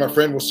best to you, my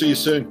friend. We'll see you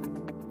soon.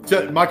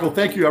 Michael,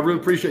 thank you. I really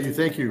appreciate you.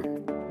 Thank you.